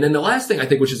 And then the last thing I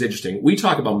think, which is interesting, we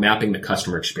talk about mapping the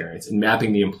customer experience and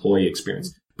mapping the employee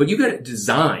experience. But you got to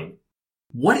design.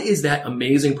 What is that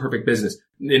amazing, perfect business?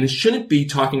 And it shouldn't be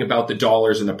talking about the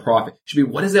dollars and the profit. It should be,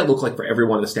 what does that look like for every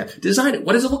one of the staff? Design it.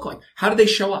 What does it look like? How do they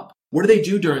show up? What do they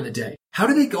do during the day? How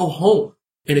do they go home?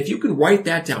 And if you can write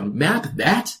that down, map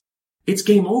that, it's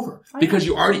game over. Because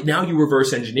you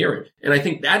reverse engineer it. And I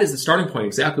think that is the starting point,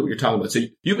 exactly what you're talking about. So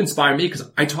you've inspired me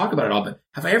because I talk about it all, but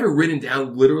have I ever written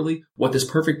down literally what this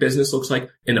perfect business looks like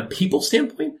in a people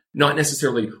standpoint? Not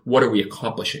necessarily what are we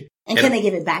accomplishing. And can they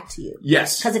give it back to you?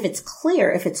 Yes. Because if it's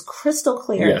clear, if it's crystal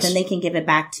clear, then they can give it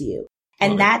back to you.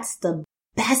 And that's the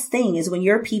best thing is when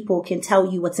your people can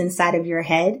tell you what's inside of your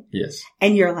head. Yes.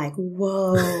 And you're like,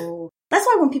 whoa. That's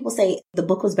why when people say the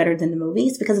book was better than the movie,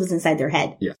 it's because it was inside their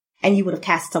head. Yeah. And you would have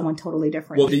cast someone totally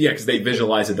different. Well, yeah, because they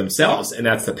visualize it themselves. And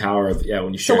that's the power of,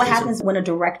 when you share. So what happens when a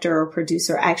director or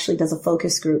producer actually does a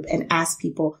focus group and asks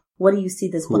people, what do you see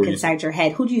this book inside your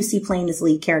head? Who do you see playing this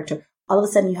lead character? All of a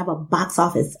sudden you have a box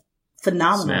office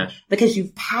phenomenon. Smash. Because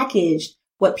you've packaged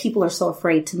what people are so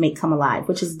afraid to make come alive,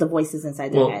 which is the voices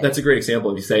inside their head. Well, that's a great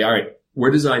example. If you say, all right, we're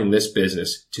designing this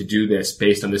business to do this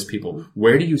based on this people.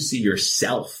 Where do you see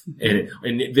yourself in it?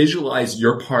 And visualize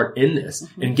your part in this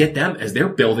and get them as they're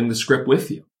building the script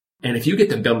with you. And if you get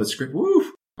them building the script,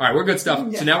 woo! All right, we're good stuff.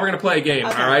 Yeah. So now we're going to play a game.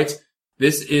 Okay. All right.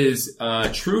 This is,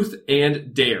 Truth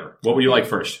and Dare. What would you like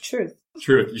first? Truth.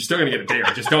 You're still going to get a dare.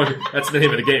 Just don't. That's the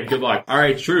name of the game. Good luck. All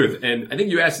right. Truth. And I think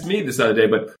you asked me this the other day,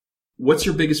 but what's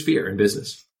your biggest fear in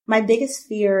business? My biggest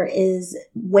fear is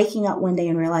waking up one day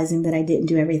and realizing that I didn't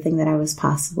do everything that I was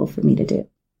possible for me to do.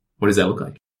 What does that look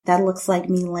like? That looks like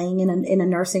me laying in a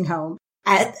nursing home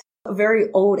at a very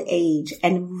old age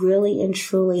and really and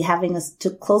truly having to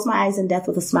close my eyes in death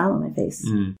with a smile on my face.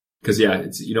 Because,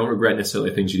 you don't regret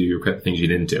necessarily things you do, you regret things you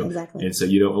didn't do. Exactly. And so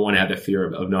you don't want to have that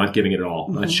fear of not giving it at all,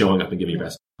 not showing up and giving your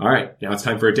best. All right. Now it's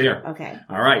time for a dare. Okay.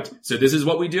 All right. So this is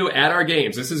what we do at our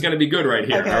games. This is going to be good right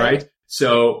here. Okay. All right.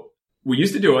 So we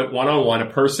used to do it one-on-one, a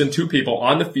person, two people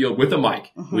on the field with a mic.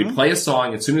 We'd play a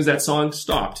song. As soon as that song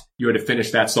stopped, you had to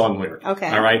finish that song lyric. Okay.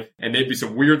 All right. And there'd be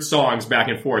some weird songs back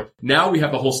and forth. Now we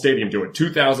have the whole stadium do it.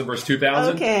 2000 versus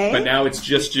 2000. Okay. But now it's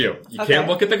just you. You can't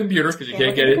look at the computer because you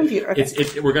can't get it.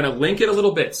 Okay. We're going to link it a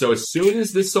little bit. So as soon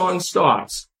as this song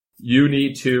stops, you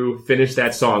need to finish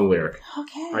that song lyric.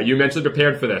 Okay. Are you mentally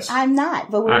prepared for this? I'm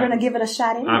not, but we're going to give it a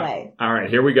shot anyway. All right.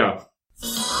 Here we go.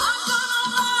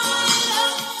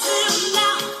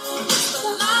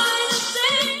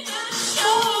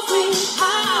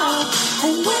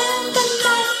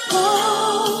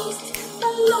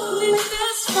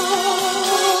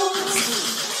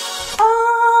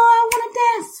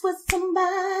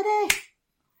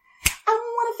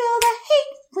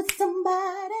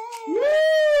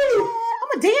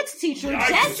 Teacher,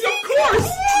 yes, of course.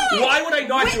 Why would I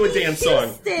not do a dance song?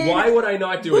 Why would I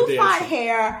not do a dance song?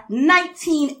 Hair,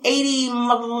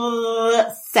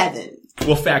 1987.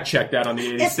 We'll fact check that on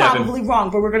the 87. It's probably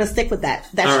wrong, but we're going to stick with that.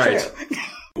 That's true.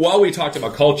 While we talked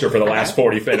about culture for the last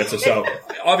 40 minutes or so,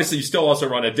 obviously you still also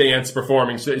run a dance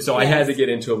performing, so I had to get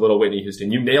into a little Whitney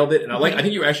Houston. You nailed it, and I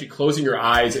think you were actually closing your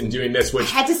eyes and doing this, which... I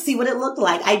had to see what it looked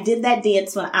like. I did that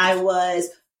dance when I was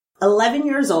 11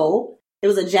 years old. It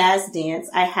was a jazz dance.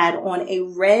 I had on a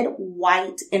red,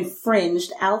 white, and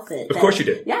fringed outfit. Of course you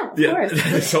did. Yeah, of course.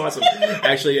 That's awesome.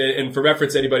 Actually, and for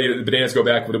reference, anybody, the Bananas go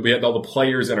back, we had all the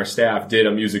players in our staff did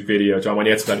a music video, John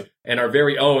Wanietz, and our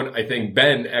very own, I think,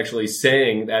 Ben actually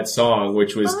sang that song,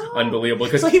 which was unbelievable.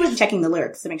 So he was checking the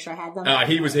lyrics to make sure I had them?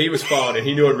 He was following it.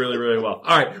 He knew it really, really well.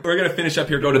 All right, we're going to finish up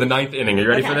here, go to the 9th inning. Are you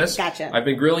ready for this? Gotcha. I've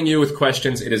been grilling you with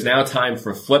questions. It is now time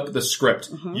for Flip the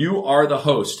Script. You are the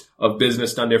host of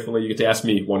Business Done Differently. You get to ask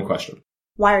me one question.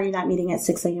 Why are you not meeting at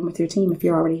 6 a.m. with your team if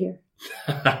you're already here?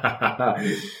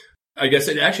 I guess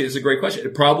it's a great question.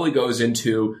 It probably goes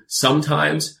into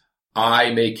sometimes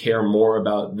I may care more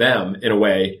about them in a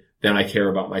way than I care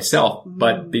about myself.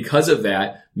 But because of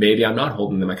that, maybe I'm not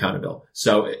holding them accountable.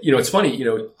 So, it's funny,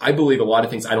 I believe a lot of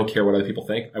things I don't care what other people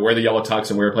think. I wear the yellow tux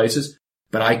and wear places,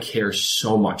 but I care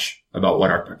so much about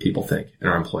what our people think and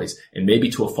our employees, and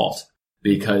maybe to a fault,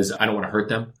 because I don't want to hurt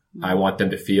them. I want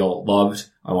them to feel loved.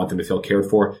 I want them to feel cared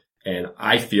for. And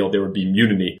I feel there would be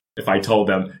mutiny if I told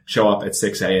them, show up at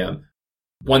 6 a.m.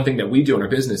 One thing that we do in our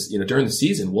business, during the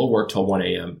season, we'll work till 1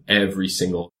 a.m. every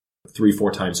single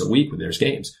 3-4 times a week when there's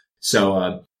games.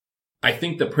 So I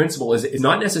think the principle is it's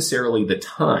not necessarily the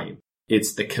time.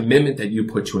 It's the commitment that you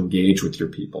put to engage with your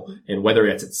people. And whether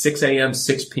it's at 6 a.m.,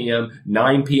 6 p.m.,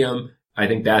 9 p.m., I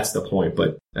think that's the point,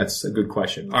 but that's a good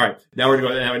question. All right. Now we're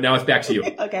going to go, now it's back to you.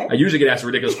 Okay. I usually get asked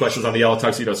ridiculous questions on the yellow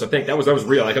tuxedo. So that was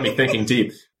real. I got me thinking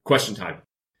deep. Question time.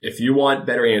 If you want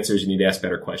better answers, you need to ask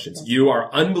better questions. You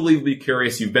are unbelievably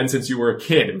curious. You've been since you were a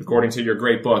kid, according to your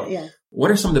great book. Yeah. What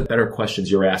are some of the better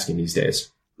questions you're asking these days?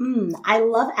 I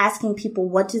love asking people,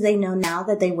 what do they know now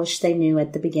that they wish they knew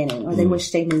at the beginning or they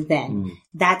wish they knew then?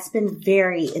 That's been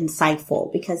very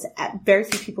insightful because very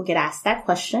few people get asked that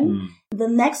question. The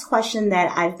next question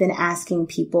that I've been asking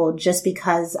people just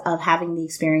because of having the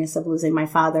experience of losing my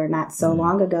father not so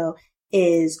long ago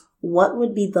is, what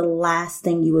would be the last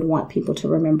thing you would want people to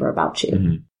remember about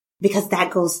you? Because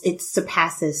it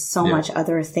surpasses so much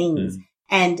other things.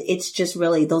 And it's just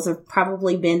really, those have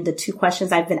probably been the two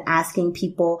questions I've been asking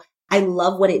people. I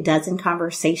love what it does in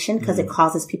conversation because it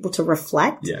causes people to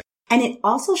reflect. Yeah. And it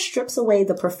also strips away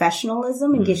the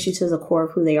professionalism and gets you to the core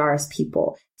of who they are as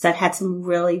people. So I've had some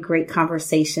really great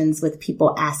conversations with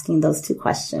people asking those two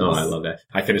questions. Oh, I love that.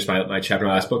 I finished my chapter in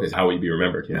my last book is how will you be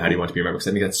remembered? How do you want to be remembered? Because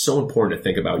I think that's so important to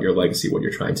think about your legacy, what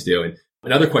you're trying to do. And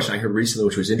another question I heard recently,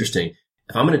 which was interesting.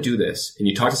 If I'm going to do this and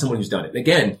you talk to someone who's done it, and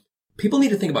again, people need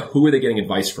to think about who are they getting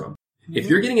advice from. If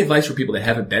you're getting advice from people that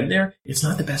haven't been there, it's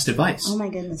not the best advice. Oh my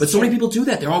goodness. But so many people do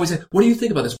that. They're always like, what do you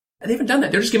think about this? And they haven't done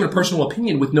that. They're just giving a personal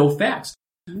opinion with no facts.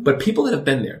 But people that have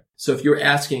been there. So if you're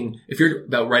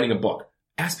about writing a book,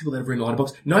 ask people that have written a lot of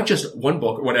books, not just one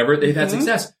book or whatever, they've had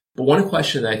success. But one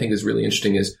question that I think is really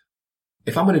interesting is,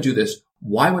 if I'm going to do this,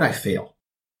 why would I fail?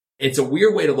 It's a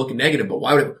weird way to look negative, but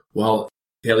why would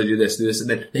fail to do this,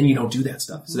 and then you don't do that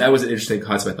stuff. So that was an interesting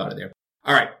concept I thought of there.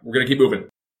 All right, we're going to keep moving.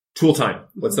 Tool time.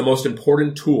 What's the most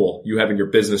important tool you have in your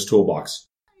business toolbox?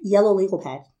 Yellow legal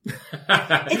pad.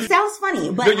 It sounds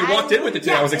funny, but you walked in with it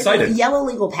today. I was excited. Yellow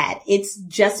legal pad. It's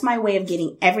just my way of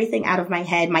getting everything out of my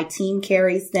head. My team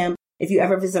carries them. If you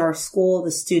ever visit our school,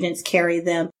 the students carry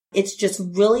them. It's just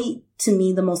really, to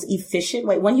me, the most efficient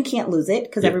way. One, you can't lose it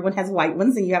because everyone has white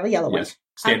ones and you have a yellow one.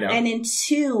 Stand out. And then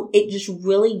two, it just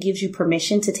really gives you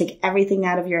permission to take everything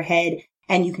out of your head,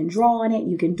 and you can draw on it,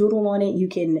 you can doodle on it,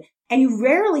 and you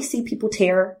rarely see people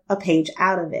tear a page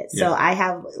out of it. So I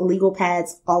have legal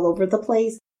pads all over the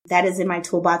place. That is in my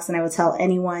toolbox, and I would tell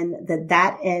anyone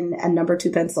that and a number 2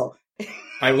 pencil.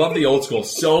 I love the old school.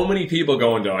 So many people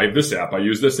going to, I have this app, I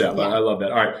use this app. I love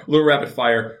that. All right, a little rapid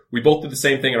fire. We both did the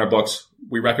same thing in our books.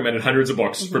 We recommended hundreds of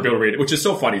books for people to read, which is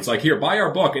so funny. It's like, here, buy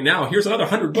our book, and now here's another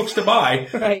 100 books to buy.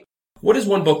 Right. What is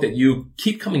one book that you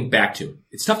keep coming back to?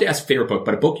 It's tough to ask favorite book,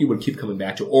 but a book you would keep coming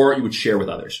back to or you would share with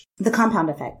others. The Compound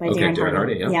Effect by Darren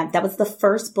Hardy. Yeah, that was the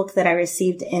first book that I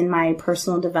received in my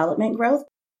personal development growth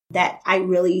that I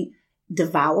really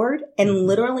devoured. And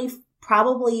literally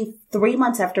probably 3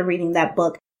 months after reading that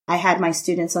book, I had my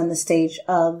students on the stage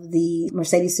of the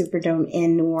Mercedes Superdome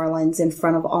in New Orleans in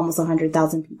front of almost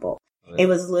 100,000 people. Right. It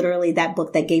was literally that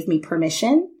book that gave me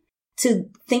permission to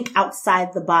think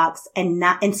outside the box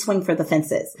and swing for the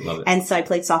fences. And so I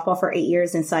played softball for 8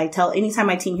 years. And so anytime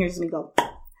my team hears me go,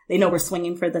 they know we're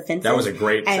swinging for the fences. That was a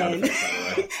great sound effect,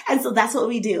 by the way. And so that's what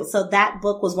we do. So that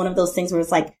book was one of those things where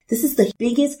it's like, this is the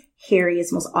biggest,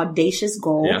 hairiest, most audacious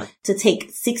goal to take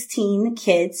 16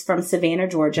 kids from Savannah,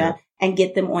 Georgia and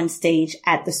get them on stage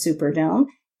at the Superdome.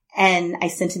 And I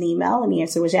sent an email and the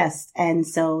answer was yes. And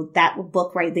so that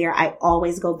book right there, I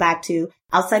always go back to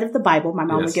outside of the Bible. My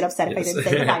mom would get upset if I didn't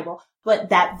say the Bible,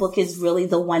 but that book is really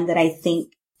the one that I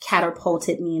think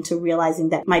catapulted me into realizing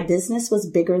that my business was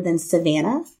bigger than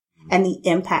Savannah and the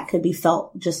impact could be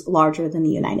felt just larger than the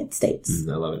United States.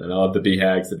 I love it. And I love the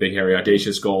BHAGs, the big, hairy,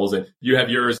 audacious goals. And you have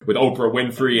yours with Oprah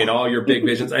Winfrey and all your big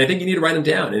visions. And I think you need to write them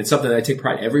down. And it's something that I take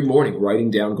pride every morning,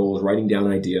 writing down goals, writing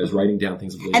down ideas, writing down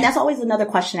things. And that's always another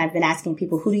question I've been asking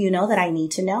people. Who do you know that I need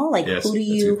to know? Like, who do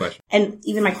you, and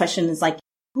even my question is like,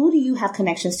 who do you have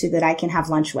connections to that I can have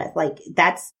lunch with? Like,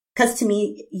 that's, because to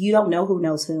me, you don't know who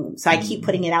knows whom. So I keep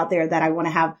putting it out there that I want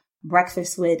to have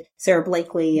breakfast with Sarah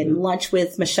Blakely and lunch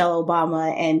with Michelle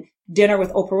Obama and dinner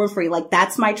with Oprah Winfrey. Like,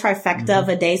 that's my trifecta of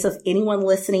a day. So if anyone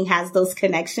listening has those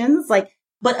connections,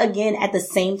 but again, at the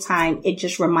same time, it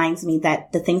just reminds me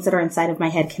that the things that are inside of my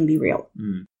head can be real.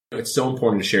 It's so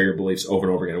important to share your beliefs over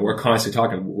and over again. And we're constantly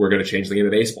talking, we're going to change the game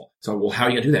of baseball. So, well, how are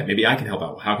you going to do that? Maybe I can help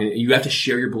out. You have to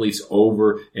share your beliefs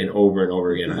over and over and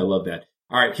over again. I love that.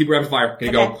 All right, keep rapid fire. Can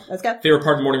you go? Let's go. Favorite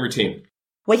part of the morning routine?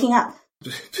 Waking up.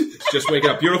 Just waking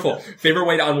up. Beautiful. Favorite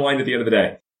way to unwind at the end of the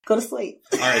day? Go to sleep.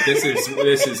 All right, this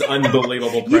is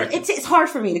unbelievable. It's hard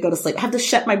for me to go to sleep. I have to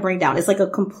shut my brain down. It's like a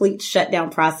complete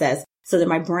shutdown process so that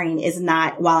my brain is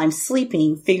not, while I'm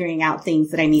sleeping, figuring out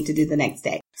things that I need to do the next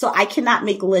day. So I cannot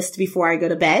make lists before I go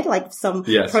to bed. Like some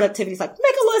productivity is like,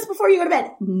 make a list before you go to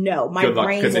bed. No, my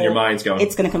brain because then your mind's going.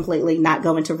 It's going to completely not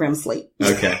go into REM sleep.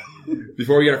 Okay.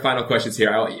 Before we get our final questions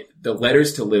here, the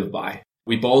letters to live by.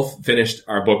 We both finished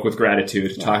our book with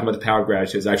gratitude, talking about the power of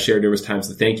gratitude. As I've shared numerous times,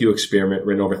 the thank you experiment,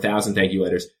 written over 1,000 thank you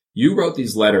letters. You wrote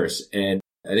these letters, and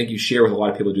I think you share with a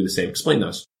lot of people who do the same. Explain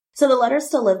those. So the letters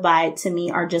to live by, to me,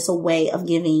 are just a way of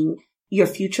giving your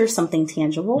future something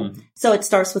tangible. Mm-hmm. So it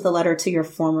starts with a letter to your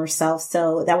former self.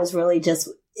 So that was really just,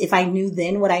 if I knew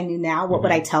then what I knew now, what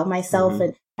would I tell myself? Mm-hmm.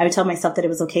 And I would tell myself that it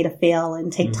was okay to fail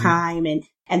and take time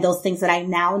and those things that I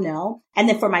now know. And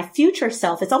then for my future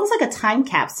self, it's almost like a time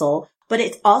capsule, but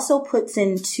it also puts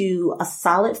into a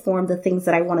solid form the things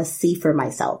that I want to see for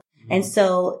myself. Mm-hmm. And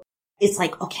so it's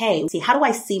like, okay, see, how do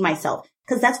I see myself?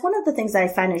 Because that's one of the things that I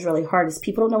find is really hard is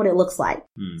people don't know what it looks like.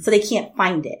 So they can't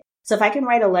find it. So if I can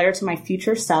write a letter to my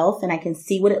future self and I can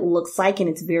see what it looks like and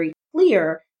it's very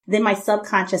clear, then my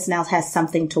subconscious now has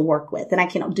something to work with and I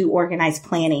can do organized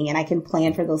planning and I can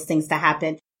plan for those things to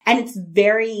happen. And it's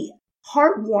very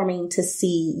heartwarming to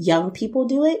see young people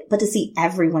do it, but to see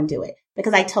everyone do it.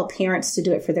 Because I tell parents to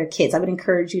do it for their kids. I would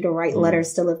encourage you to write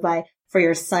letters to live by for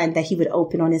your son that he would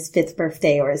open on his 5th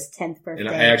birthday or his 10th birthday.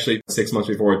 And I actually, 6 months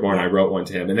before he was born, I wrote one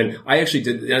to him. And then I actually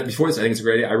did, before this, I think it's a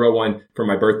great idea, I wrote one for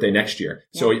my birthday next year.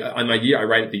 Yeah. So on my year, I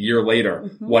write it the year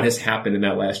later, what has happened in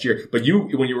that last year. But you,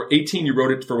 when you were 18, you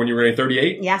wrote it for when you were in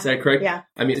 38? Yeah. Is that correct? Yeah.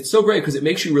 I mean, it's so great because it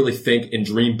makes you really think and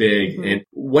dream big. And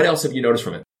what else have you noticed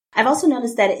from it? I've also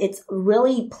noticed that it's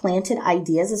really planted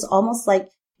ideas. It's almost like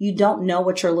you don't know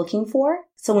what you're looking for.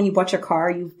 So when you bought your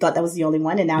car, you thought that was the only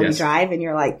one and now you drive and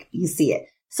you're like, you see it.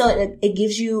 So it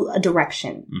gives you a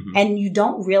direction and you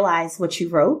don't realize what you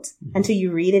wrote until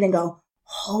you read it and go,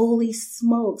 holy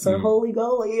smokes or holy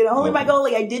goalie, holy my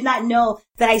goalie. I did not know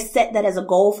that I set that as a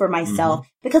goal for myself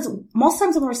because most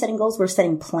times when we're setting goals, we're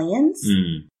setting plans.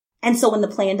 And so when the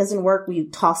plan doesn't work, we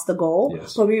toss the goal.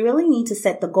 Yes. But we really need to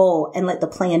set the goal and let the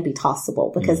plan be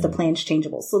tossable because the plan's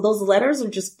changeable. So those letters are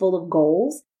just full of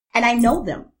goals and I know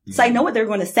them. So I know what they're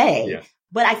going to say. Yeah.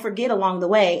 But I forget along the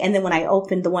way. And then when I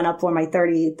opened the one up for my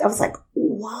 30th, I was like,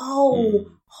 whoa,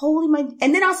 holy my.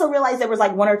 And then I also realized there was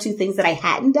like 1 or 2 things that I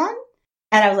hadn't done.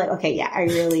 And I was like, okay, yeah, I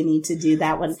really need to do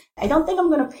that one. I don't think I'm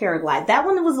going to paraglide. That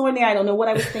one was one thing I don't know what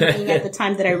I was thinking at the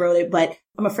time that I wrote it, but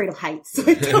I'm afraid of heights. So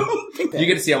I don't think that. You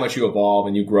get to see how much you evolve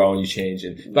and you grow and you change.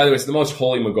 And by the way, it's the most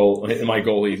holy my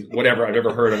goalie, whatever I've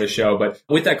ever heard on this show. But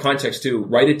with that context too,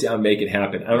 write it down, make it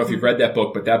happen. I don't know if you've read that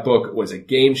book, but that book was a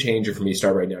game changer for me.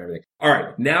 Start writing down everything. All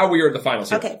right. Now we are at the finals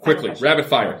here. Okay. Quickly, rapid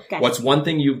fire. Gotcha. What's one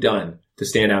thing you've done to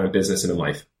stand out in business and in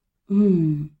life?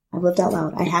 I've lived out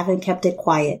loud. I haven't kept it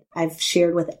quiet. I've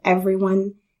shared with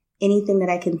everyone anything that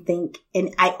I can think.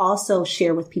 And I also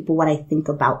share with people what I think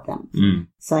about them.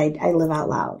 So I live out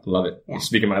loud. Love it. Yeah. You're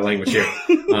speaking my language here.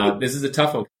 This is a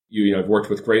tough one. You know, I've worked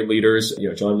with great leaders,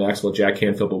 John Maxwell, Jack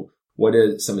Canfield, but what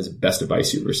is some of the best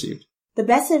advice you've received? The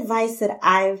best advice that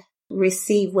I've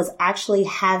received was actually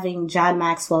having John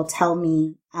Maxwell tell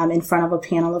me in front of a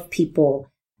panel of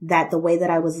people that the way that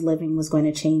I was living was going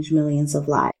to change millions of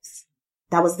lives.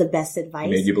 That was the best advice.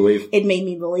 It made you believe. It made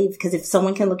me believe because if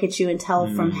someone can look at you and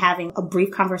tell from having a brief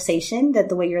conversation that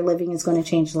the way you're living is going to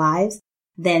change lives,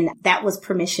 then that was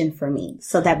permission for me.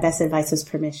 So that best advice was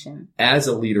permission. As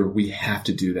a leader, we have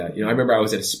to do that. I remember I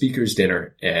was at a speaker's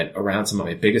dinner and around some of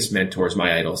my biggest mentors,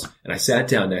 my idols, and I sat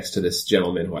down next to this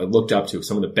gentleman who I looked up to,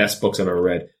 some of the best books I've ever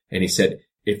read. And he said,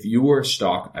 if you were a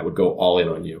stock, I would go all in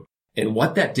on you. And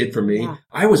what that did for me,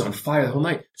 I was on fire the whole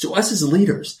night. So us as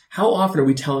leaders, how often are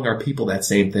we telling our people that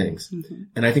same things?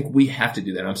 And I think we have to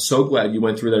do that. I'm so glad you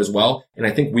went through that as well. And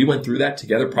I think we went through that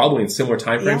together, probably in similar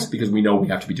timeframes, because we know we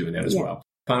have to be doing that as well.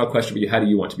 Final question for you. How do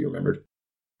you want to be remembered?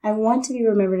 I want to be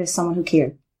remembered as someone who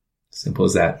cared. Simple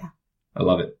as that. Yeah. I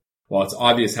love it. Well, it's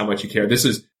obvious how much you care. This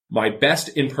is my best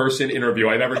in-person interview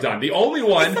I've ever done. The only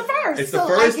one. It's the first. It's the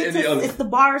first. It's the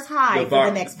bar's high for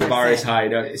the next person. The bar is high.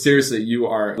 No, seriously, you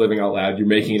are living out loud. You're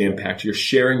making an impact. You're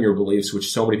sharing your beliefs, which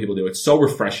so many people do. It's so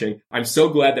refreshing. I'm so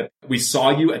glad that we saw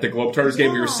you at the Globetrotters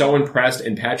game. We were so impressed,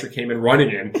 and Patrick came in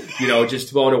running in,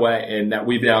 just blown away, and that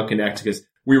we've now connected because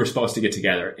we were supposed to get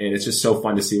together. And it's just so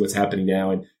fun to see what's happening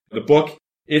now. And the book,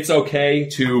 It's Okay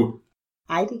to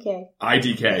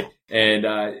IDK. And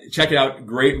check it out.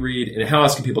 Great read. And how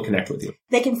else can people connect with you?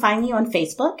 They can find me on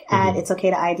Facebook at It's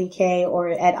Okay to IDK or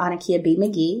at Anakia B.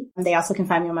 McGee. They also can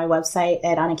find me on my website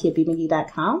at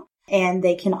anakiabmcgee.com. And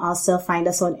they can also find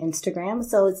us on Instagram.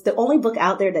 So it's the only book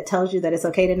out there that tells you that it's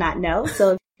okay to not know.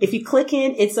 So if you click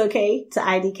in, it's okay to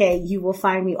IDK, you will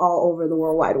find me all over the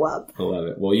World Wide Web. I love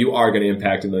it. Well, you are going to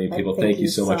impact 1 million people. Thank you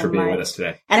so much for being with us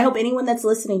today. And I hope anyone that's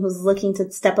listening who's looking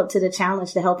to step up to the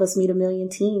challenge to help us meet 1 million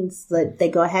teens, that they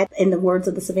go ahead, in the words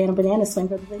of the Savannah Banana, swing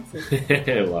for the fences.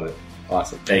 I love it.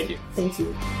 Awesome. Thank you. Thank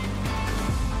you.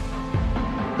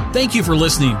 Thank you for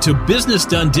listening to Business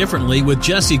Done Differently with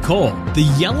Jesse Cole,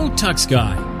 the Yellow Tux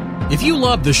Guy. If you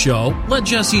love the show, let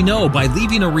Jesse know by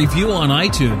leaving a review on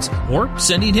iTunes or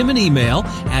sending him an email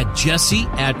at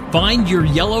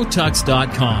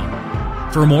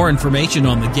jesse@findyouryellowtux.com. For more information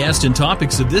on the guest and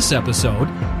topics of this episode,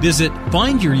 visit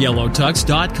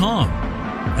findyouryellowtux.com.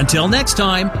 Until next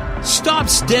time, stop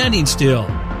standing still.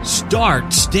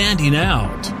 Start standing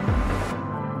out.